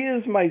 He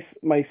is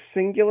my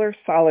singular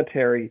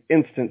solitary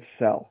instant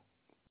sell.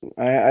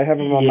 I have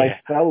him on my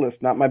sell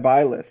list, not my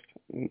buy list.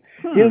 He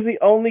is the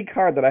only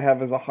card that I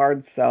have as a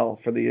hard sell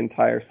for the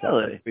entire set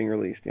that's being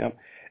released. Yeah,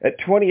 at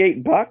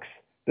 $28,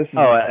 this is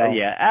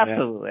yeah,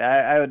 absolutely.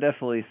 Yeah. I would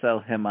definitely sell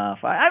him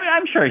off.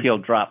 I'm sure he'll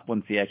drop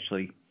once he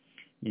actually.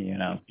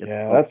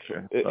 That's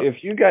true.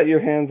 If you got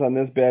your hands on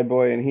this bad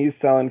boy and he's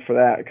selling for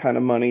that kind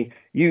of money,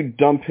 you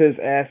dump his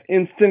ass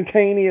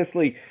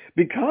instantaneously,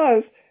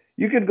 because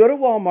you could go to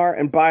Walmart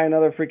and buy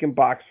another freaking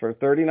box for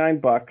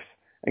 $39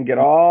 and get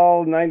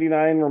all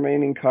 99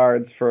 remaining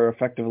cards for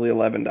effectively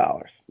 $11.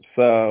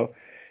 So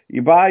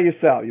you buy, you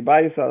sell. You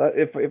buy, you sell.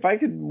 If I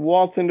could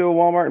waltz into a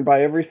Walmart and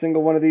buy every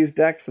single one of these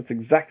decks, that's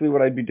exactly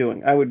what I'd be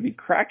doing. I would be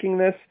cracking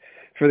this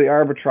for the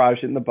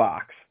arbitrage in the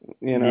box.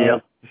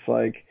 It's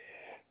like.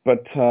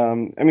 But, I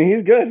mean,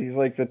 he's good. He's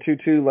like the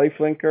 2/2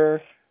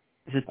 lifelinker.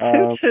 He's a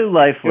 2/2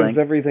 lifelink. Gives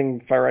everything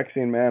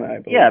Phyrexian mana, I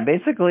believe. Yeah,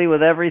 basically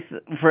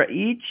for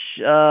each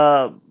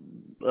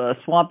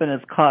swamp in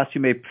its cost, you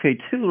may pay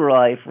 2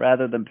 life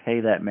rather than pay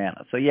that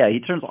mana. So yeah,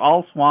 he turns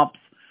all swamps,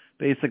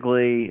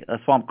 basically,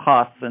 swamp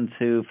costs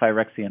into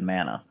Phyrexian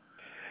mana.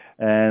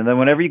 And then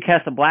whenever you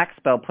cast a black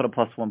spell, put a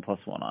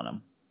 +1/+1 on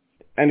him.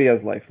 And he has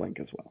lifelink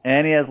as well.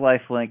 And he has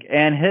lifelink.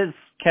 And his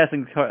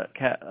casting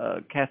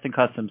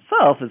cost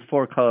himself is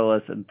 4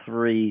 colorless and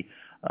 3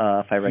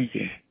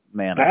 Phyrexian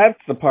mana. That's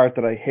the part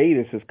that I hate,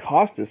 is his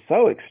cost is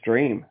so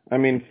extreme. I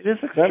mean, it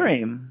is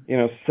extreme.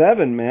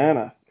 7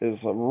 mana is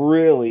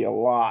really a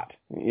lot.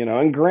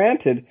 And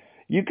granted,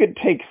 you could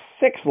take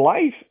 6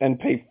 life and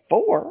pay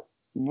 4.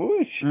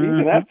 Whoosh,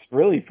 even that's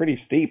really pretty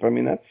steep. I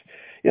mean,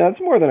 that's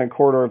more than a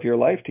quarter of your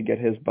life to get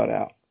his butt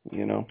out.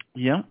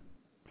 Yeah.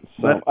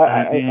 So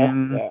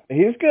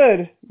he's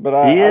good, but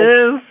he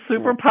is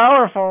super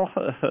powerful.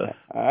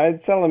 I'd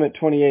sell him at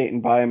 28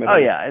 and buy him at. Oh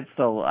yeah, I'd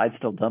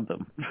still dump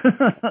him.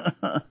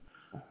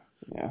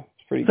 Yeah,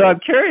 it's pretty. So good. I'm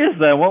curious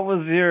then, what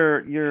was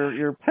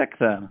your pick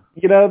then?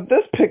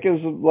 This pick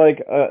is like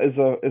is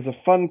a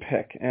fun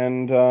pick,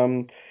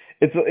 and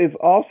It's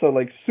also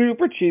like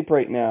super cheap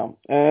right now,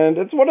 and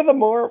it's one of the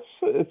morphs.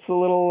 It's a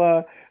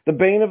little the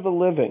bane of the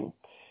living.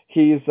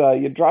 He's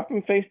you drop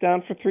him face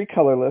down for 3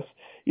 colorless.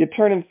 You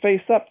turn him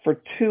face up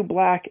for 2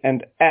 black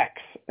and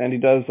X, and he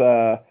does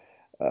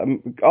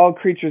all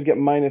creatures get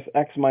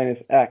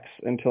 -X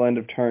until end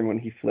of turn when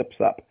he flips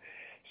up.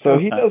 So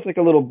he does like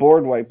a little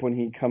board wipe when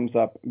he comes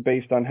up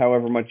based on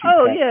however much you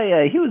Oh, pay.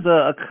 yeah. He was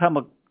a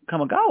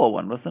Kamigawa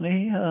one, wasn't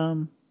he?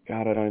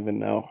 God, I don't even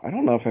know. I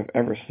don't know if I've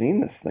ever seen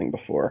this thing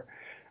before.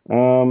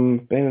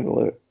 Bane of the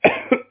Living.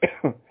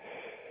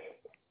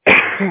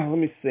 Let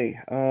me see.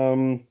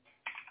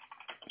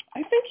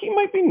 I think he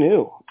might be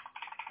new.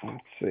 Let's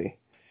see.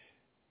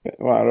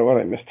 Wow, what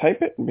did I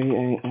mistype it?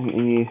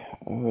 B-A-N-E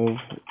of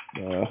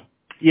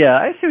Yeah,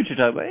 I see what you're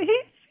talking about.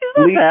 He's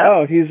not bad.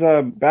 Oh, he's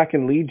back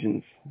in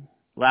Legions.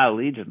 Wow,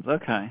 Legions.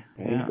 Okay.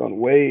 Yeah. He's gone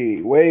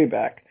way, way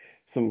back.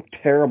 Some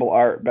terrible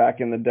art back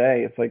in the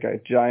day. It's like a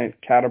giant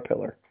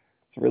caterpillar.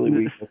 It's really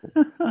weak looking.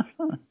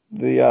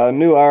 The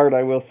new art,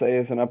 I will say,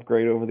 is an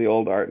upgrade over the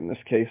old art in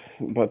this case.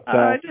 But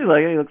I do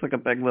like it. He looks like a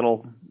big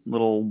little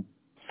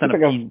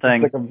centipede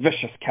thing. It's like a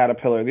vicious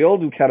caterpillar. The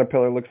old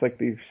caterpillar looks like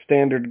the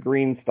standard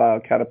green style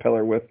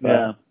caterpillar with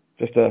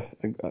just a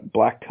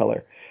black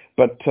color.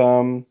 But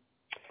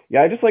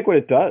yeah, I just like what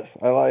it does.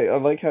 I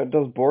like how it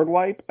does board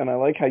wipe, and I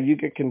like how you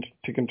get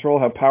to control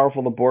how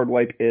powerful the board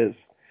wipe is.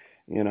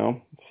 You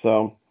know,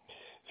 so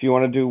if you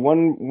want to do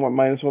 -1,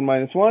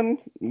 -1,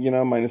 you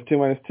know, -2,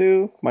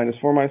 -2,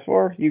 -4,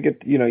 -4, you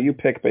get, you know, you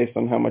pick based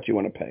on how much you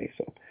want to pay.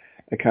 So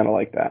I kind of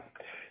like that.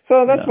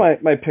 So that's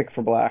my pick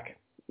for black.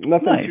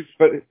 Nothing nice.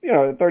 but, you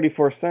know,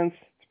 34 cents.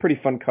 It's a pretty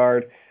fun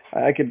card.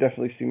 I could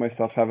definitely see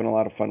myself having a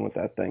lot of fun with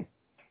that thing.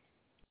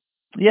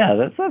 Yeah,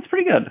 that's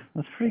pretty good.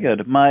 That's pretty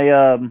good.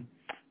 My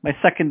my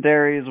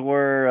secondaries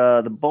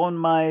were the Bone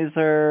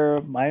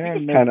Miser, Minor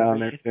kind of on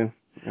there too.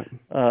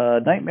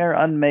 Yep. Nightmare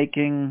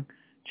Unmaking,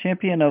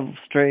 Champion of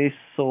Stray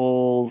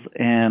Souls,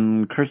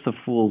 and Curse of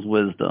Fool's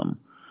Wisdom.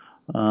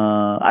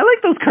 I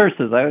like those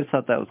curses. I always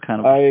thought that was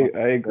kind of I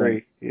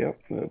agree. Yep.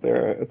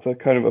 It's a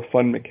kind of a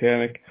fun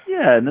mechanic.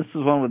 Yeah, and this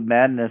is one with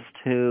Madness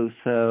too.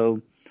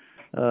 So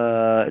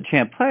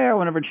champ player,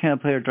 whenever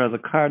champ player draws a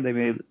card,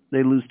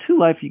 they lose 2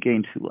 life, you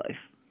gain 2 life.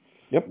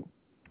 Yep.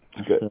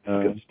 Good.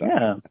 Good stuff.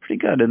 Yeah, pretty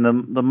good. And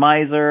the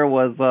Miser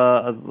was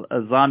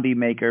a zombie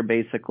maker,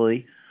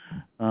 basically.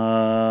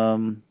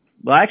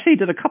 Well, actually, he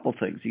did a couple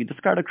things. You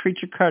discard a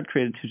creature card,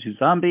 create a 2/2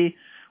 zombie.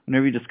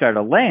 Whenever you discard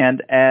a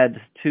land,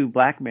 add 2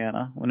 black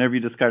mana. Whenever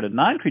you discard a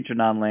non-creature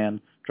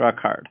non-land, draw a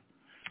card.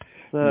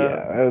 So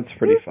yeah, that's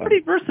pretty fun.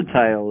 Pretty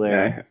versatile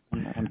there.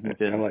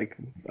 Yeah,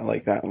 I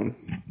like that one.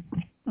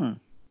 All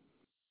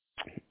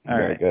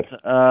Very right. good.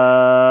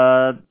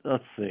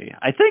 Let's see.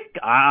 I think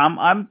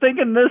I'm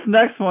thinking this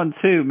next one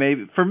too.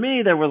 Maybe for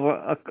me there was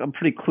a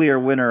pretty clear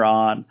winner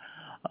on.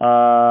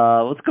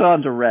 Let's go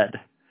on to red.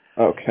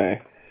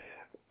 Okay.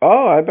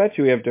 Oh, I bet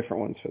you we have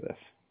different ones for this.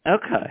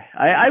 Okay.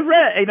 I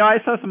read. You know, I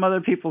saw some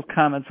other people's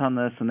comments on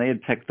this, and they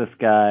had picked this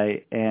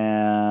guy,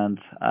 and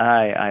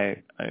I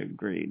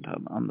agreed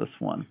on this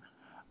one.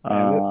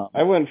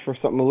 I went for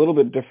something a little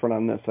bit different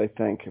on this, I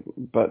think.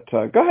 But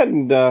go ahead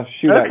and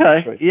shoot out.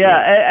 Okay.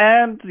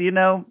 Yeah, and you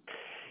know,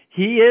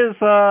 he is,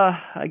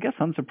 I guess,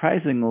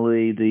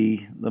 unsurprisingly,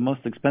 the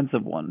most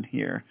expensive one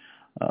here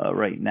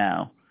right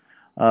now,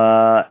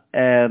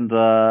 and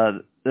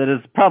that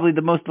is probably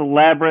the most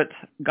elaborate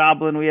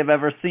goblin we have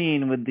ever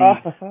seen with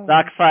the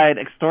Dockside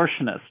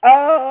Extortionist.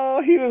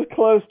 Oh, he was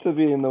close to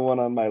being the one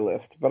on my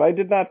list, but I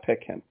did not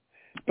pick him.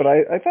 But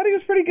I thought he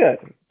was pretty good,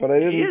 but I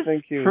didn't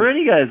think he was...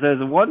 pretty good. There's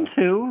a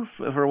 1/2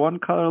 for 1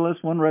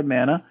 colorless, 1 red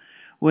mana.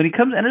 When he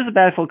enters the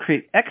battlefield,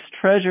 create X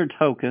treasure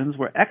tokens,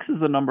 where X is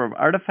the number of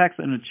artifacts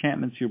and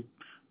enchantments your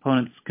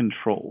opponents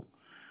control.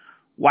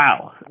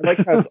 Wow. I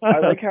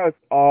like how it's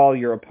all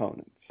your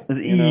opponents.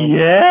 You know?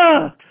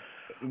 Yeah.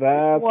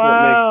 That's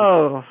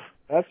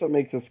what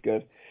makes this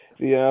good.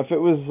 Yeah, if it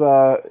was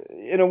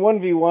in a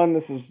 1v1,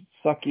 this is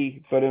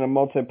sucky, but in a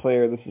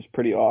multiplayer, this is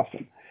pretty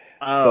awesome.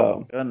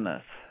 Oh,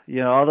 goodness.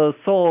 You know, all those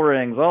soul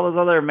rings, all those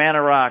other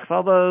mana rocks,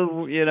 all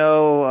those, you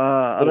know,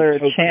 other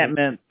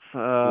enchantments.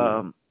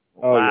 Wow.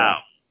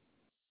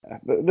 Yeah.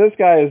 This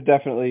guy is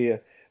definitely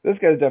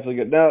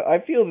good. Now, I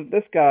feel that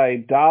this guy,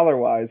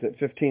 dollar-wise, at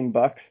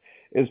 $15,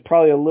 is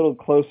probably a little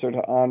closer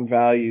to on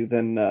value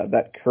than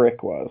that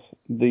Crick was.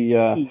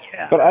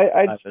 But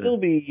I'd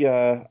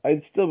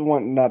still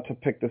want not to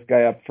pick this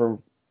guy up for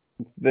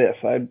this.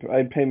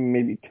 I'd pay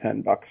maybe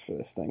 $10 for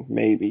this thing,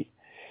 maybe.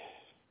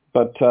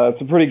 But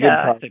it's a pretty good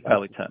card. I think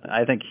probably 10.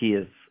 I think he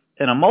is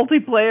in a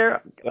multiplayer.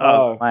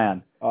 Oh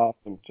man,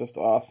 awesome, just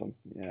awesome.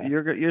 Yeah.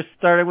 You're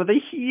starting with a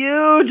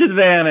huge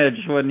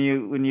advantage when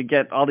you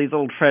get all these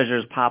old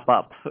treasures pop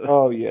up.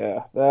 Oh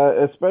yeah,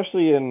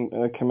 especially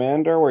in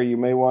Commander where you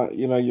may want,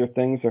 you know, your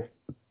things are.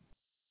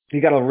 You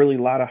got a really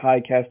lot of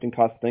high casting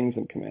cost things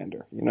in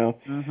Commander, you know.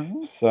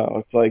 Mm-hmm. So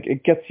it's like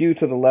it gets you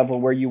to the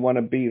level where you want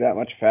to be that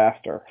much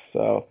faster.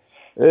 So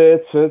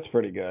it's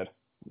pretty good.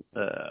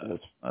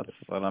 That's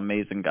an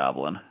amazing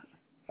goblin.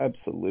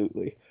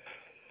 Absolutely.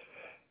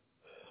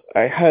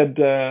 I had,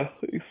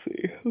 let me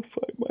see, let's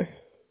find my...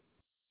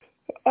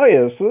 Oh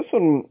yeah, so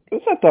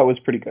this I thought was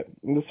pretty good.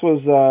 And this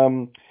was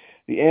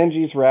the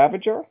Angie's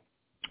Ravager.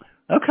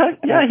 Okay,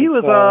 yeah, And he it's,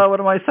 was one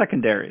of my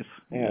secondaries.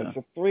 yeah, it's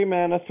a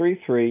 3-mana,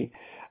 3/3.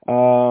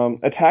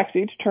 Attacks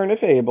each turn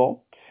if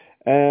able,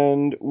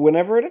 and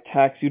whenever it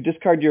attacks, you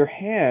discard your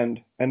hand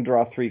and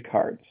draw 3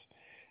 cards.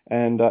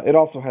 And it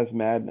also has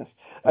Madness.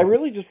 I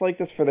really just like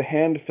this for the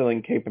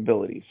hand-filling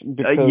capabilities,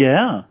 because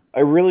Yeah.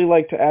 I really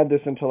like to add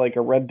this into like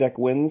a red deck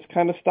wins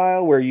kind of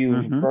style where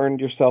you've Mhm.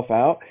 burned yourself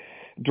out.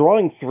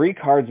 Drawing 3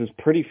 cards is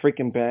pretty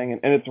freaking banging,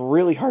 and it's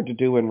really hard to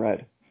do in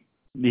red.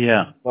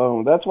 Yeah.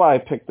 So that's why I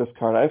picked this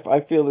card. I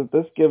feel that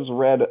this gives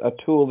red a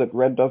tool that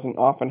red doesn't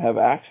often have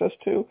access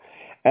to,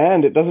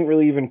 and it doesn't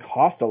really even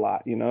cost a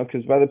lot,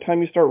 because by the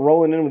time you start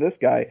rolling in with this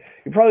guy,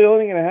 you're probably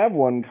only going to have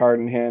 1 card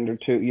in hand or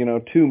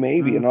 2, 2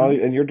 maybe,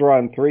 and you're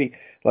drawing 3.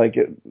 Like,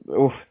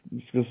 this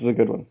is a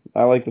good one.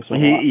 I like this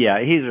one a lot. Yeah,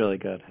 he's really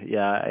good.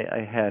 Yeah, I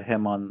had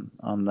him on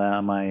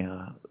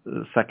my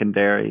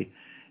secondary,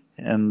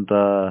 and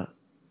the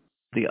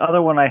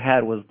other one I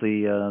had was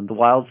the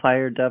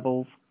Wildfire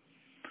Devils.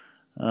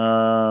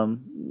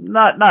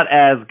 Not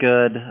as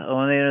good.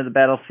 When they enter the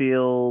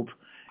battlefield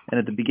and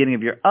at the beginning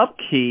of your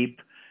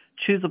upkeep,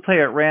 choose a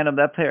player at random.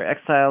 That player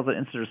exiles an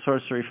instant or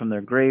sorcery from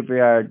their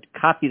graveyard.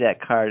 Copy that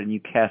card, and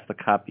you cast the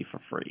copy for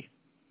free.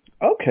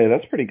 Okay,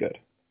 that's pretty good.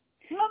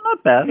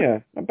 Not bad. Yeah,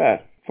 not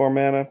bad. 4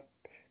 mana.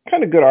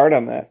 Kind of good art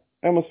on that.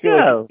 I almost feel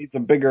like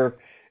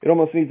it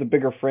almost needs a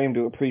bigger frame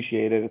to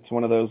appreciate it. It's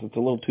one of those, it's a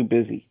little too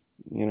busy.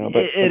 But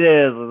it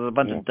is. There's a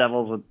bunch of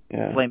devils with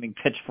flaming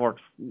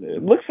pitchforks.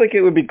 It looks like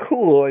it would be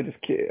cool.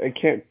 I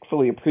can't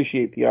fully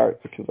appreciate the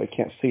art because I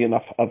can't see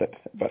enough of it.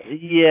 But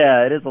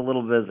yeah, it is a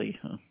little busy.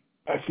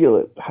 I feel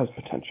it has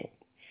potential.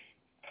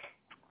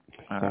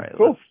 All right,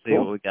 let's see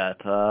what we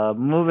got.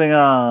 Moving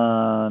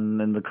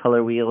on in the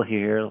color wheel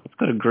here. Let's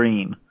go to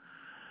green.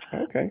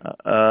 Okay.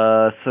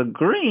 So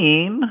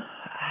green.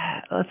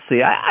 Let's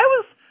see.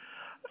 I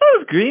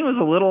thought green was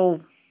a little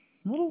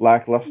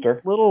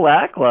lackluster.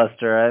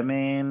 I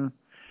mean,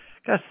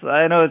 gosh,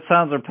 I know it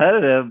sounds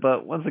repetitive,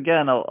 but once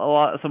again,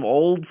 some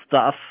old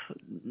stuff.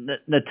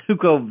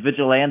 Natuko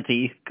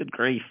Vigilante, good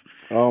grief.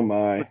 Oh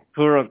my.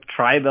 Purok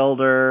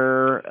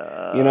Tribuilder.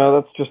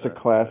 That's just a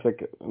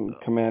classic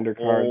commander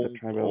card. The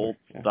Tribuilder. Old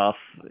stuff.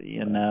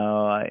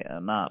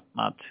 I'm not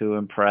too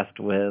impressed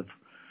with.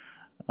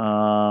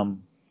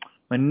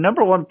 My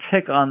number 1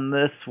 pick on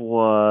this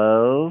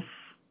was.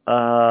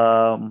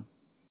 And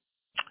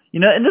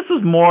this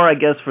was more, I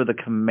guess, for the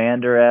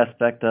commander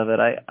aspect of it.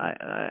 I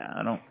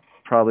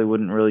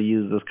wouldn't really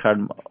use this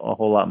card a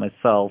whole lot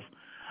myself.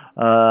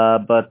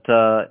 But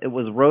it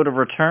was Road of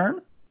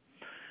Return.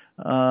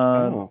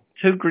 2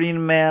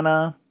 green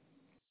mana.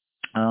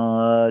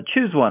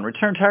 Choose one.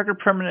 Return target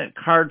permanent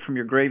card from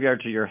your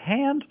graveyard to your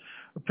hand,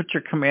 or put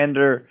your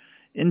commander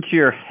into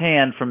your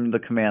hand from the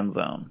command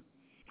zone.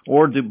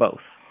 Or do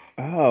both.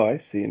 Oh,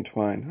 I see.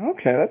 Entwine.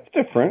 Okay, that's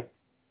different.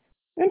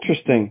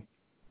 Interesting.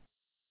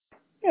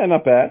 Yeah,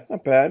 not bad.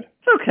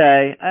 It's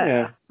okay.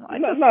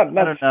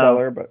 Not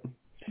stellar, but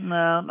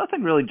no,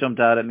 nothing really jumped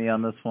out at me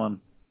on this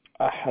one.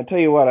 I tell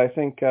you what, I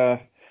think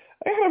I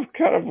have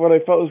kind of what I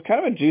felt was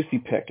kind of a juicy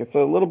pick. It's a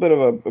little bit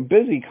of a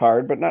busy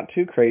card, but not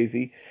too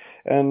crazy.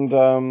 And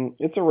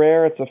it's a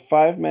rare. It's a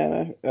 5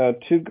 mana,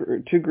 2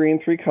 green,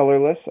 3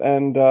 colorless,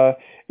 and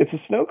it's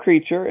a snow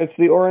creature. It's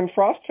the Orin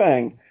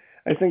Frostfang.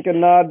 I think a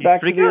nod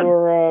back to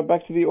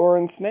the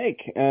Orin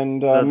Snake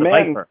and the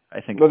Viper. I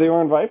think. The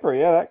Orin Viper.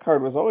 Yeah, that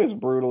card was always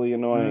brutally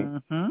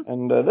annoying. Mm-hmm.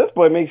 And this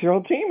boy makes your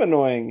whole team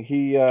annoying.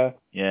 He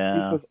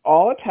says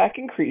all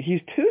attacking creatures. He's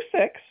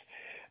 2/6,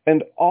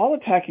 and all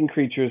attacking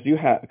creatures you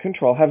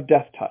control have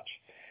Death Touch.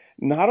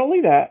 Not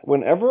only that,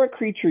 whenever a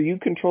creature you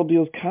control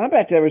deals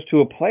combat damage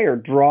to a player,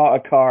 draw a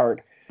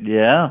card.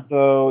 Yeah.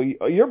 So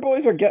your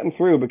boys are getting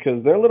through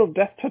because they're little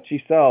Death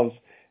Touchy selves.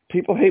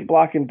 People hate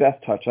blocking Death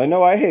Touch. I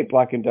know I hate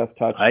blocking Death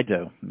Touch. I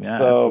do. Yeah,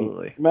 so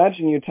absolutely.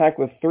 Imagine you attack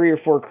with 3 or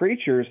 4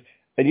 creatures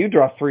and you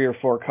draw 3 or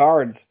 4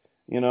 cards.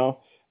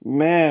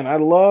 Man, I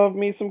love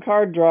me some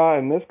card draw,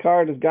 and this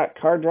card has got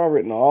card draw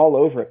written all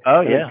over it. Oh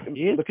yeah,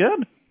 it's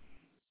good.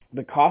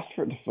 The cost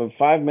for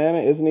 5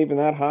 mana isn't even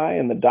that high,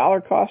 and the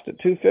dollar cost at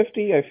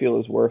 $2.50 I feel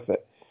is worth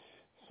it.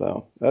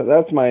 So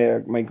that's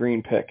my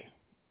green pick.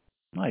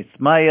 Nice.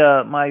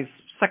 My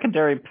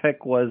secondary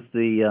pick was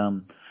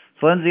the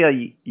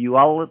Silencia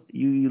Eulogist.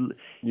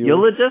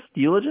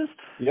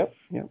 Yep.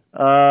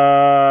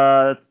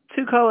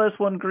 2 colorless,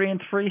 1 green,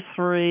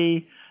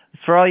 3/3.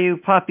 For all you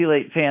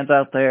populate fans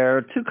out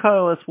there, 2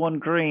 colorless, 1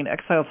 green.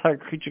 Exile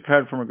target creature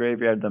card from a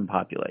graveyard, then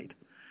populate.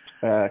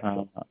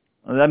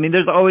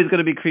 There's always going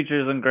to be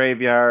creatures in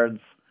graveyards.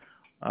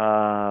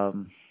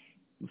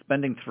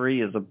 Spending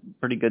 3 is a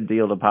pretty good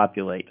deal to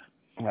populate.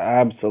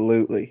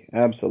 Absolutely.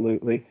 I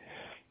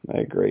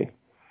agree.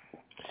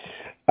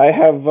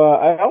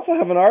 I also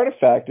have an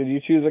artifact. Did you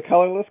choose a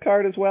colorless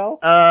card as well?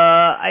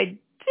 I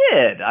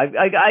did.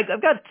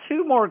 I've got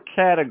two more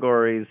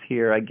categories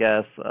here, I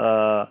guess.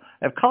 I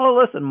have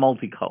colorless and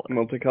multicolored.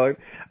 Multicolored.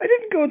 I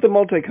didn't go with the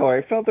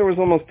multicolor. I felt there was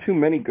almost too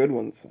many good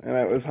ones, and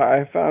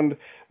I found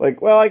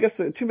I guess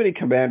too many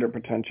commander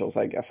potentials.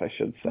 I guess I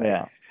should say.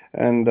 Yeah.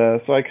 And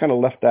so I kind of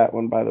left that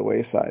one by the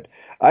wayside.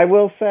 I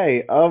will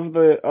say of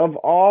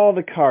all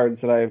the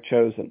cards that I have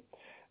chosen,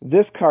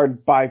 this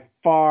card by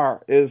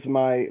far is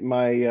my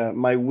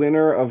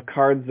winner of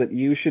cards that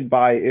you should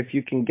buy if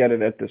you can get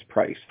it at this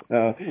price.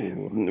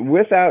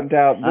 Without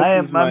doubt,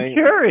 I'm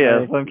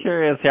curious. I'm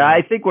curious here.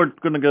 I think we're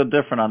going to go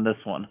different on this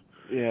one.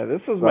 Yeah,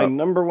 this was my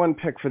number one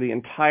pick for the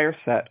entire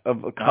set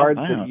of cards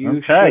that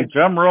you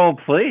drum roll,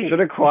 please. should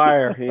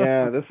acquire.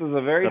 Yeah, this is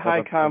a very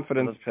high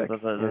confidence pick.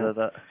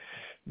 Yeah.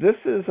 This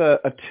is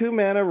a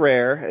 2-mana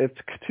rare. It's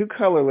 2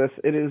 colorless.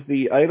 It is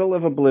the Idol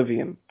of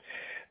Oblivion.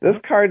 This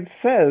card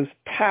says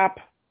tap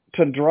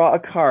to draw a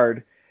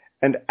card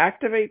and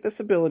activate this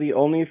ability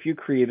only if you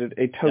created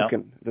a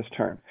token this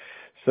turn.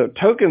 So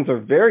tokens are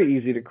very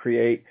easy to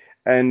create,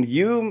 and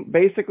you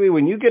basically,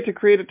 when you get to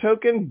create a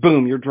token,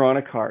 boom, you're drawing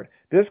a card.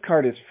 This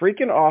card is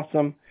freaking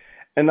awesome,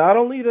 and not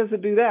only does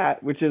it do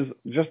that, which is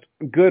just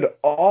good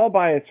all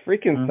by its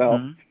freaking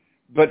self,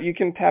 but you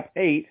can tap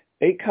 8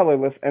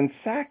 colorless, and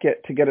sack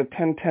it to get a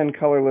 10/10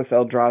 colorless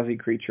Eldrazi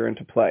creature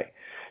into play.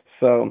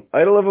 So,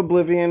 Idol of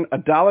Oblivion,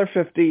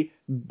 $1.50.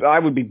 I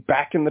would be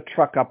backing the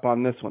truck up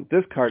on this one.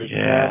 This card is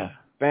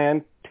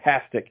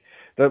fantastic.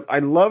 I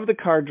love the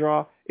card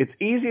draw. It's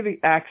easy to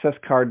access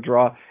card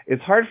draw.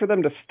 It's hard for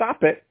them to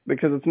stop it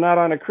because it's not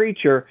on a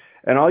creature,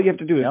 and all you have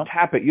to do is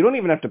tap it. You don't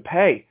even have to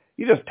pay.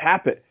 You just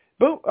tap it.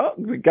 Boom. Oh,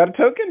 we got a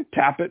token.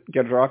 Tap it.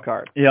 Get a draw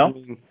card. Yeah. I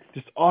mean,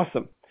 just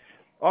awesome.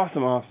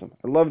 Awesome.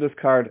 I love this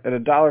card. At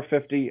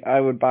 $1.50,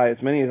 I would buy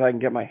as many as I can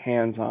get my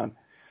hands on.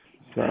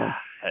 So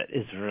that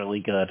is really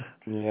good.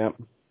 Yeah.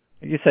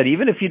 You said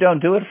even if you don't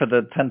do it for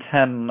the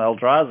 10/10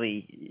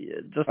 Eldrazi,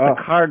 just the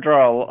card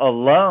draw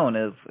alone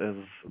is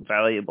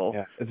valuable.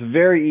 Yeah, it's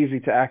very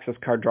easy to access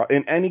card draw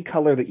in any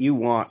color that you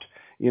want.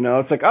 You know,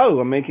 it's like, oh,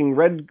 I'm making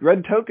red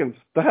tokens.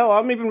 The hell,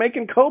 I'm even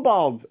making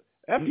kobolds.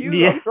 F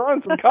you, I'm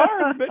drawing some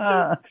cards,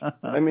 bitches.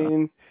 I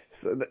mean,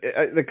 so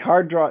the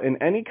card draw in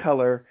any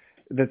color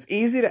that's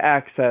easy to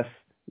access.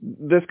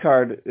 This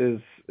card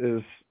is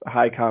a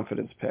high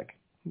confidence pick.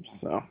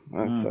 So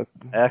that's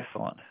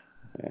excellent.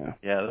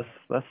 Yeah,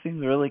 this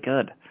seems really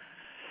good.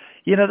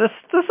 You know, this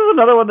is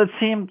another one that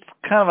seemed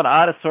kind of an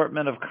odd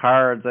assortment of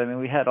cards. I mean,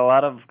 we had a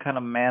lot of kind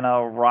of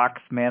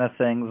mana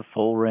things,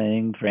 Soul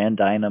Ring, Grand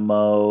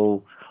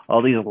Dynamo,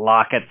 all these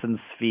lockets and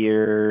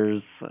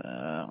spheres.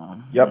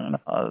 The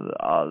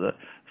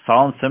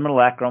Solemn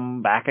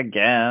Simulacrum back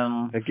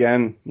again.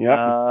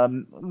 Yep.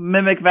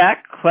 Mimic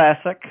Vat,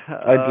 classic.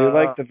 I do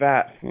like the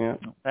Vat. Yeah,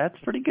 that's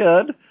pretty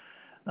good.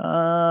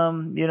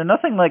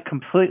 Nothing like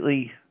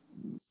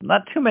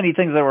not too many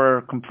things that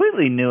were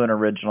completely new and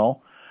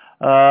original.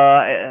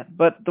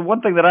 But the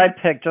one thing that I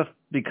picked just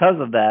because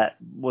of that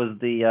was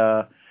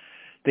the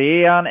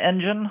Aeon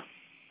Engine.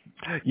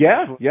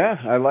 Yeah,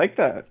 I like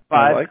that.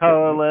 5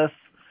 colorless.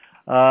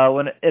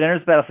 When it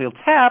enters battlefield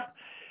tap,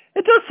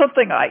 it does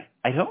something I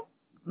don't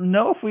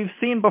know if we've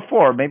seen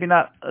before. Maybe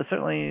not,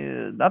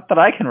 certainly not that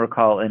I can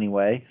recall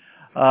anyway.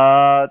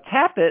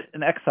 Tap it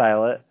and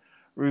exile it.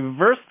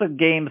 Reverse the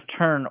game's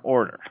turn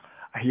order.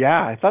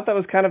 Yeah, I thought that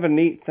was kind of a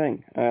neat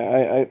thing.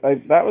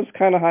 I that was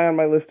kind of high on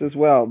my list as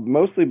well,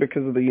 mostly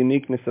because of the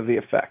uniqueness of the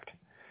effect.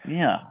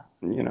 Yeah.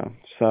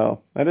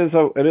 So it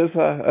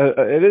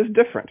is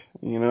different.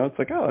 It's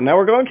like, oh, now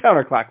we're going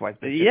counterclockwise.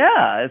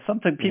 Yeah, it's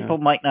something people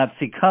might not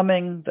see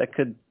coming that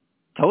could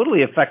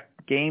totally affect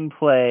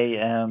gameplay.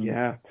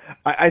 Yeah,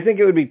 I think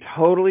it would be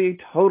totally,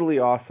 totally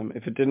awesome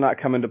if it did not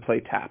come into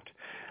play tapped.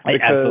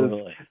 Because,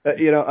 absolutely.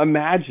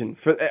 Imagine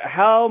for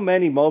how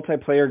many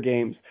multiplayer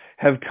games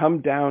have come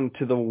down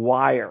to the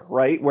wire,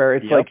 right? Where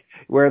it's like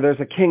where there's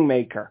a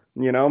kingmaker,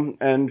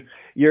 and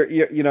you're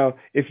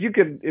if you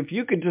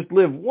could just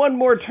live one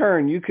more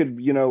turn, you could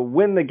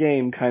win the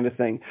game kind of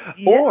thing.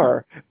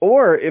 Yeah.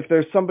 Or if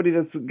there's somebody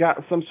that's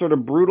got some sort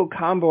of brutal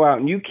combo out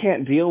and you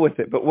can't deal with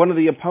it, but one of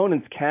the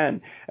opponents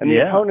can, and the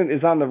opponent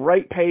is on the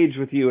right page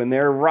with you and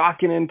they're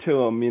rocking into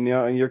them, and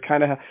you're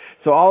kind of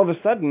so all of a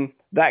sudden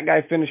that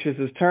guy finishes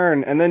his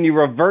turn, and then you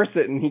reverse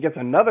it, and he gets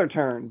another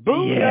turn.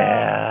 Boom!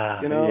 Yeah.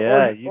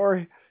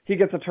 Or he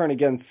gets a turn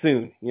again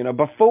soon.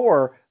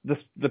 Before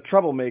the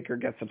troublemaker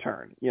gets a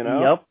turn.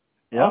 Yep.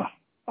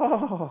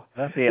 Oh,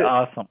 that'd be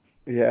awesome.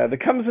 Yeah, the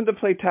comes into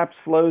play tapped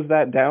slows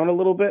that down a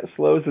little bit,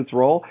 slows its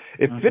roll.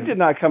 If it did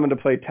not come into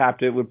play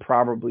tapped, it would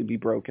probably be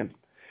broken.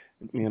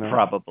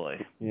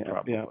 Probably. Yeah,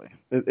 probably. Yeah.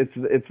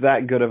 It's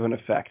that good of an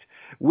effect.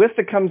 With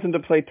the comes into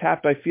play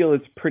tapped, I feel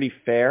it's pretty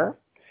fair.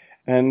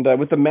 And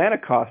with the mana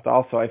cost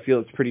also, I feel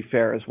it's pretty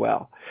fair as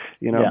well,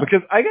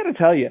 because I got to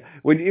tell you,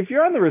 if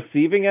you're on the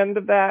receiving end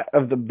of that,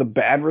 of the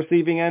bad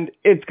receiving end,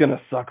 it's going to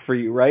suck for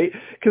you, right?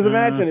 Because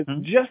imagine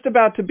it's just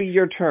about to be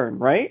your turn,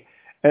 right?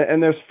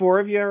 And there's 4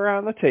 of you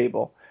around the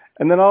table.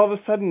 And then all of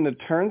a sudden the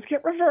turns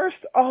get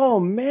reversed. Oh,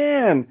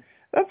 man.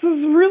 That's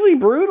really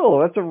brutal.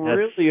 That's a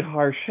really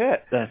harsh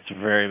hit. That's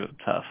very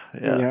tough.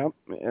 Yeah.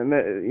 And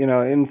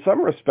in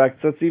some respects,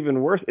 that's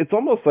even worse. It's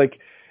almost like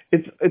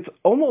it's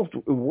almost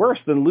worse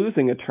than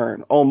losing a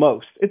turn.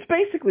 Almost. It's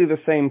basically the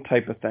same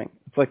type of thing.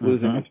 It's like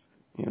losing a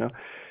turn,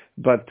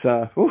 But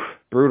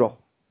brutal.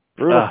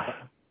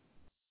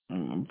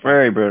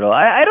 Very brutal.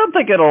 I don't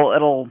think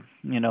it'll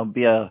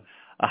be a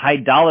high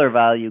dollar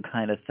value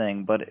kind of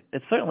thing, but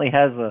it certainly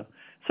has a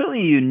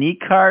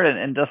unique card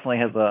and definitely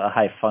has a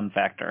high fun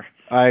factor.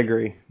 I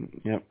agree.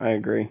 Yep, I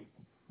agree.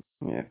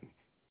 Yeah,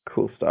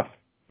 cool stuff.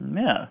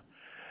 Yeah.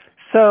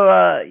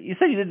 So you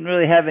said you didn't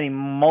really have any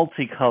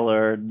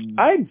multicolored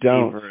I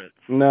don't. favorites.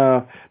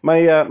 No,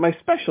 my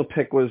special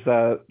pick was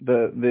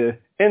the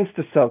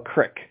Instacell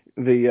Crick.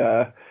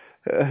 The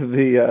Son of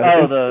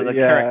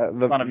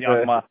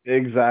Yawgmoth.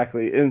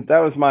 Exactly, and that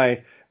was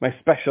my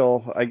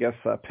special, I guess,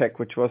 pick,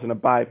 which wasn't a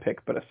buy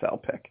pick but a sell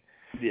pick.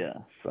 Yeah.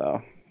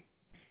 So.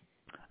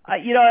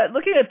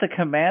 Looking at the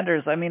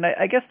commanders, I mean,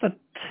 I guess the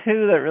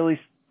two that really,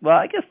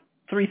 I guess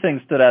three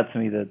things stood out to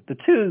me. The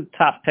two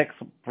top picks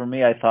for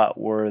me, I thought,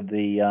 were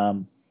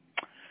the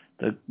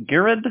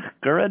Gurid,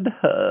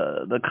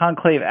 the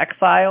Conclave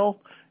Exile,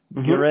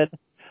 Gurid.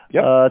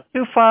 Yep.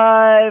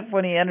 2/5,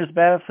 when he enters the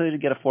battlefield, you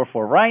get a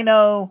 4/4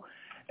 Rhino,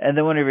 and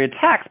then when he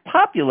attacks,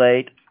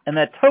 populate, and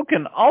that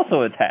token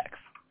also attacks.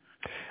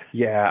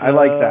 Yeah, I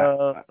like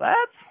that.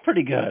 That's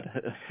pretty good.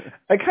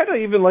 I kind of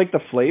even like the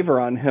flavor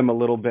on him a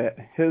little bit.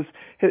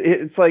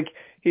 It's like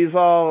he's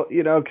all,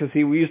 because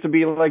he used to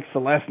be like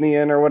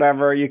Selesnyan or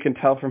whatever. You can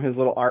tell from his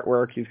little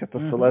artwork. He's got the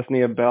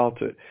Selesnya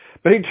belt.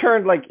 But he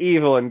turned like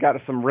evil and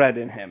got some red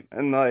in him.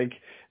 And like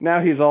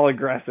now he's all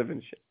aggressive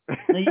and shit.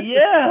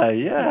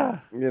 Yeah.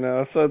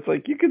 So it's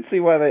like you can see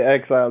why they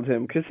exiled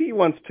him, because he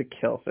wants to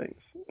kill things.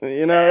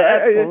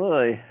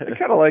 Absolutely. I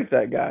kind of like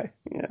that guy.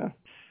 Yeah.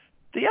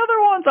 The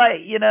other ones, the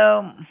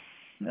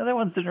other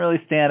ones didn't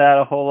really stand out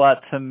a whole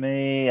lot to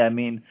me. I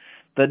mean,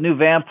 the new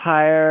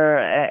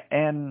vampire,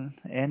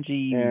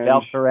 Angie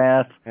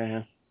Valkyrath,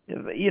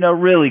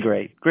 really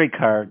great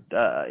card.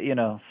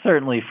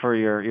 Certainly for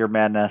your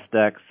Madness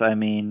decks. I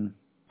mean,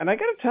 and I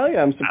got to tell you,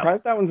 I'm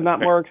surprised that one's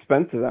not more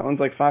expensive. That one's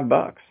like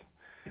 $5.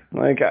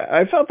 Like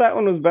I felt that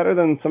one was better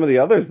than some of the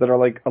others that are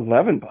like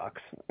 $11.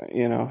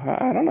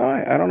 I don't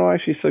know. I don't know why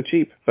she's so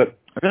cheap, but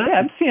really,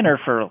 I'm seeing her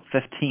for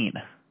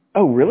 15.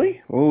 Oh,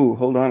 really? Oh,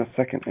 hold on a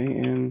second.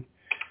 ANJE.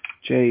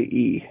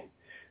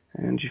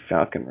 Angie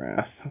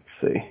Falconwrath. Let's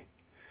see.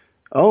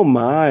 Oh,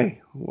 my.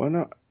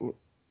 I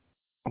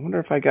wonder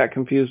if I got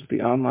confused with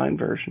the online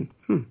version.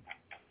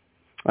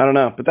 I don't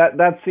know, but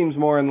that seems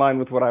more in line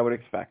with what I would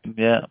expect.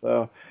 Yeah.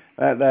 So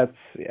that's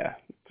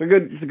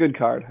It's a good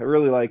card. I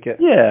really like it.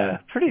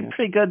 Yeah,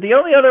 pretty good. The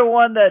only other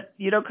one that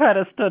kind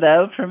of stood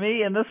out for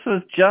me, and this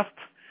was just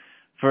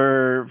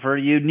for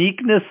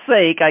uniqueness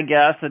sake, I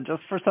guess, and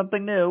just for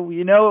something new.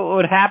 It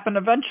would happen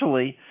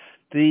eventually.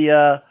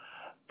 The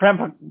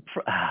Premacon,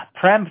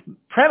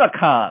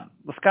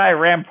 the Sky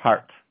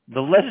Rampart,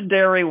 the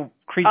legendary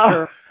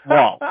creature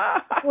wall.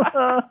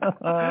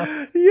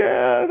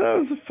 Yeah,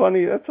 that's a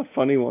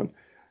funny one.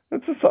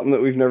 That's something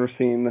that we've never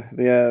seen.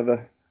 The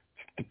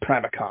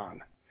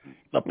Premacon.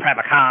 The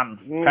Premacon.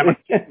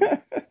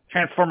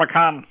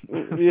 Transformacon.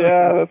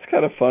 Yeah, that's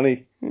kind of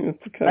funny.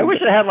 I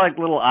wish it had like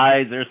little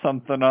eyes or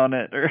something on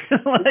it, or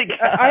like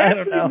I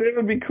don't know. It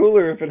would be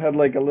cooler if it had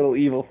like a little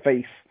evil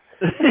face.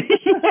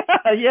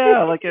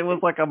 Yeah, like it was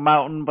like a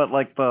mountain, but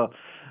like or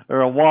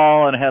a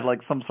wall, and it had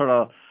like some sort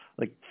of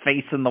like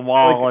face in the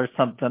wall or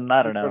something.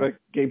 I don't know. Sort of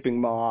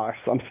gaping maw or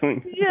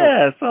something.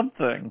 Yeah,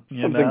 something.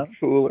 Something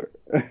cooler.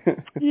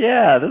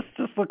 Yeah, this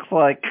just looks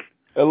like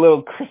a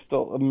little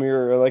crystal, a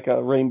mirror, like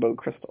a rainbow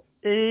crystal.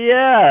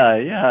 Yeah,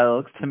 it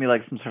looks to me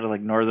like some sort of like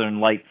Northern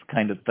Lights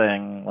kind of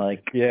thing.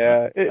 Like,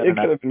 yeah, it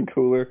could have been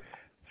cooler. To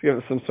give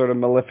it some sort of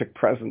malefic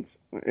presence,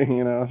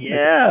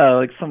 Yeah,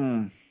 like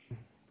something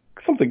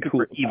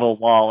cool, evil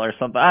wall or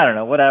something. I don't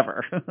know,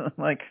 whatever.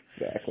 Like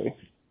exactly.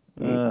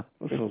 This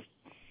was,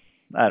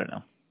 I don't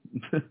know.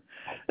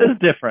 It was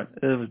different.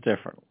 It was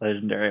different.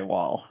 Legendary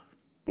wall.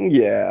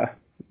 Yeah,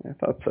 I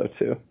thought so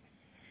too.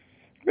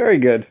 Very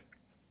good.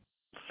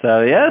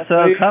 So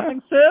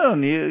coming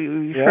soon.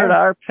 You've heard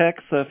our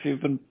picks, so if you've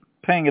been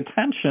paying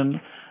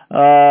attention.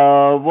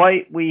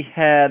 White, we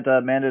had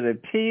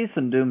Mandated Peace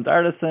and Doom's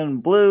Artisan.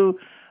 Blue,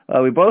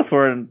 we both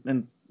were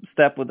in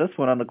step with this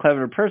one on the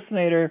Clever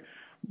Impersonator.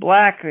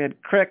 Black, we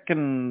had Crick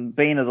and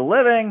Bane of the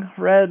Living.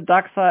 Red,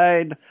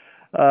 Dockside,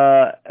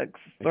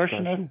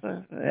 Extortionist,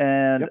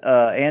 and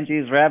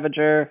Angie's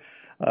Ravager.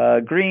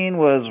 Green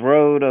was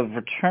Road of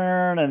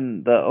Return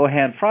and the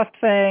Ohan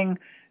Frostfang.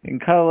 In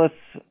colorless,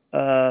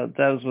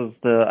 that was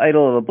the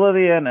Idol of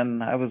Oblivion,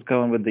 and I was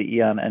going with the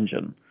Eon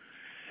Engine.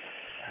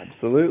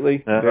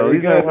 Absolutely. Very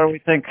good. Are where we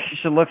think you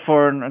should look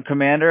for a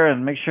commander,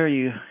 and make sure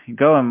you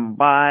go and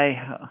buy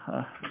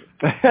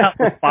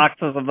countless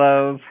boxes of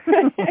those.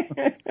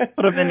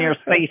 Put them in your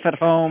safe at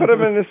home. Put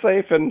them in the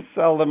safe and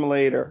sell them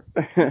later.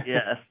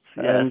 Yes.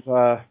 And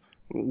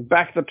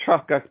back the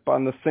truck up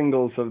on the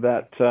singles of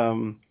that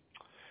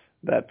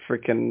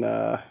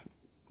freaking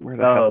Where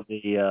the hell?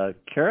 The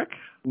Keurig?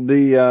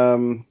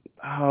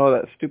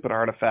 That stupid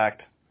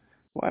artifact.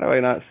 Why do I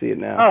not see it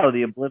now? Oh,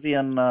 the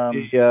Oblivion.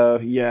 The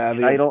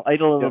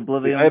Idol of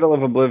Oblivion. The Idol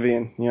of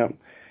Oblivion. Yep.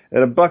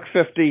 At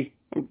 $1.50,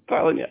 I'm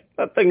telling you,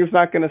 that thing is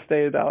not going to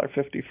stay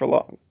 $1.50 for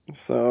long.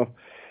 So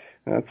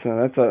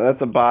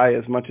that's a buy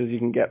as much as you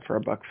can get for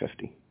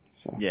 $1.50.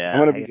 So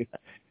yeah.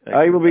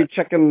 I will be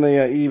checking the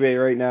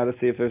eBay right now to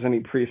see if there's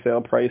any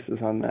pre-sale prices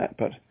on that,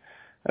 but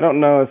I don't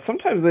know.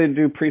 Sometimes they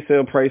do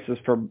pre-sale prices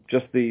for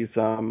just these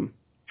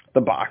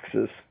the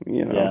boxes,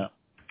 you know.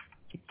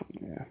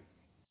 Yeah.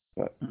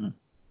 But.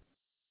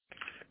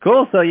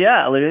 Cool. So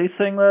yeah,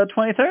 releasing the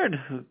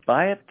 23rd.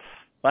 Buy it.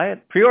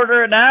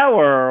 Pre-order it now,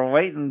 or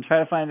wait and try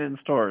to find it in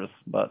stores.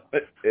 But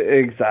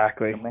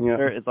exactly. Make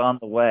sure it's on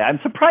the way. I'm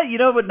surprised,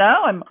 but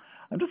now I'm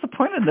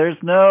disappointed. There's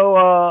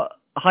no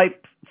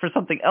hype for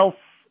something else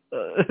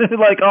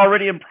like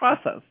already in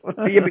process.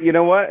 Yeah, but you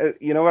know what?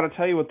 I'll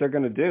tell you what they're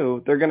going to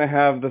do. They're going to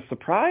have the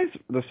surprise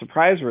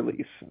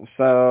release.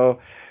 So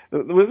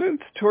the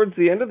Wizards towards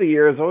the end of the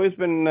year has always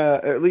been,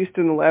 at least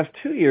in the last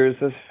 2 years,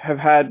 have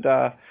had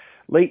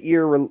late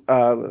year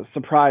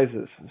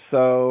surprises.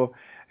 So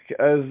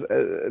as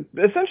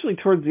essentially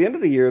towards the end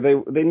of the year,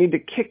 they need to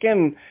kick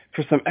in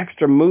for some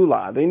extra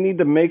moolah. They need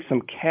to make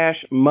some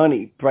cash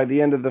money by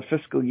the end of the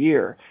fiscal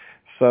year.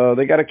 So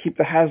they got to keep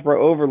the Hasbro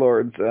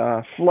overlords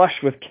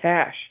flush with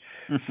cash.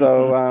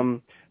 So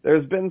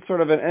there's been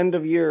sort of an end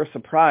of year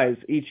surprise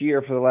each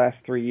year for the last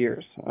 3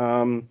 years.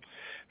 4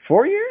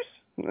 years?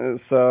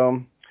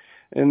 So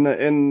in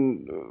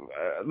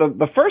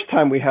the first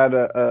time we had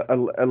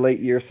a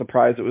late year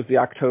surprise, it was the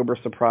October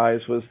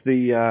surprise, was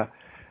the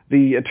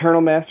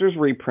Eternal Masters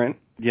reprint,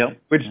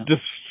 which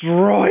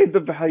destroyed the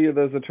value of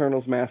those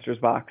Eternals Masters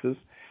boxes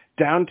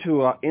down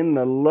to in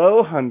the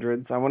low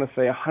hundreds. I want to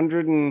say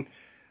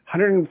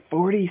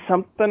 140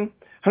 something,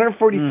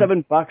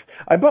 $147.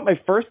 I bought my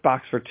first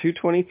box for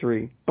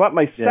 $223. Bought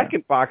my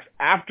second box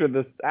after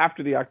the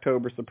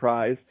October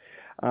surprise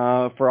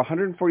for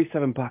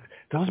 $147.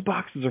 Those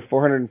boxes are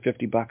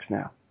 $450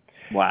 now.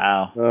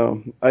 Wow.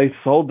 So I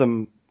sold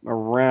them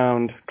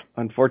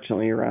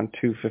unfortunately around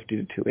 $250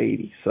 to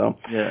 $280. So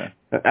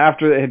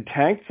after it had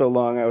tanked so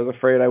long, I was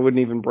afraid I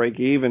wouldn't even break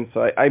even.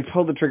 So I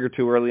pulled the trigger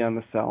too early on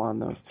the sell on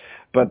those.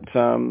 But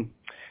the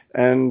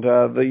end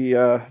of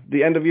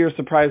year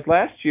surprise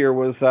last year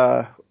was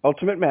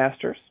Ultimate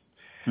Masters.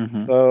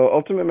 So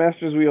Ultimate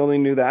Masters, we only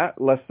knew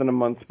that less than a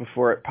month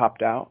before it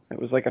popped out. It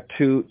was like a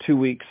two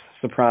weeks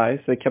surprise.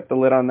 They kept the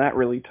lid on that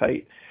really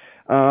tight.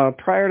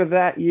 Prior to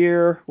that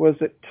year, was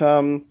it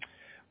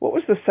what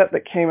was the set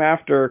that came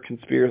after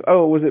Conspiracy?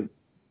 Oh, was it?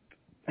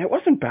 It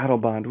wasn't Battle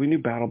Bond. We knew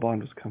Battle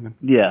Bond was coming.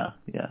 Yeah.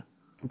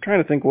 I'm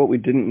trying to think what we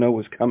didn't know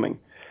was coming.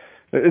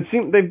 It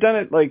seemed they've done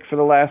it like for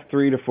the last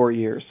 3 to 4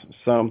 years.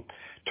 So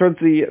towards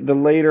the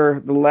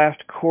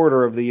last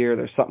quarter of the year,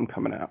 there's something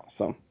coming out.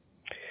 So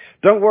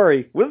don't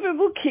worry, Wizards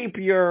will keep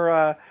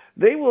your.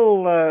 They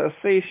will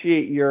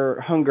satiate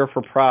your hunger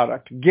for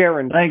product,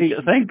 guaranteed.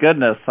 Thank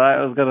goodness.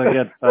 I was going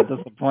to get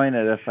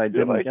disappointed if I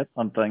didn't get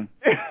something.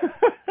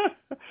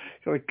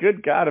 You're like,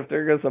 good God, if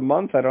there goes a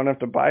month I don't have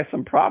to buy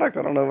some product,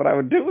 I don't know what I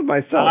would do with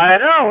myself. I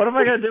know. What am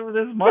I going to do with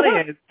this money?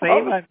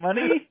 Save my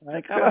money?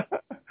 Like, it's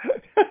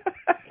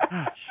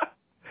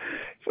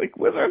like,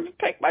 Wizards,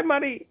 take my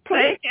money.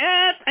 Please. Take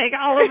it. Take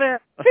all of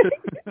it.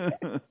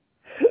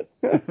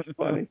 That's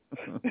funny.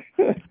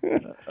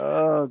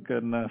 Oh,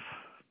 goodness.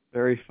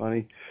 Very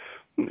funny.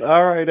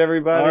 All right,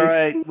 everybody. All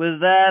right.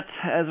 With that,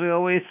 as we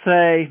always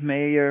say,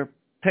 may your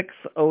picks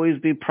always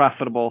be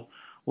profitable.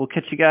 We'll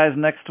catch you guys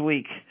next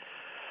week.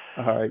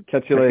 All right.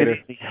 Catch you later.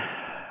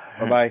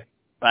 Bye-bye.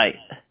 Bye.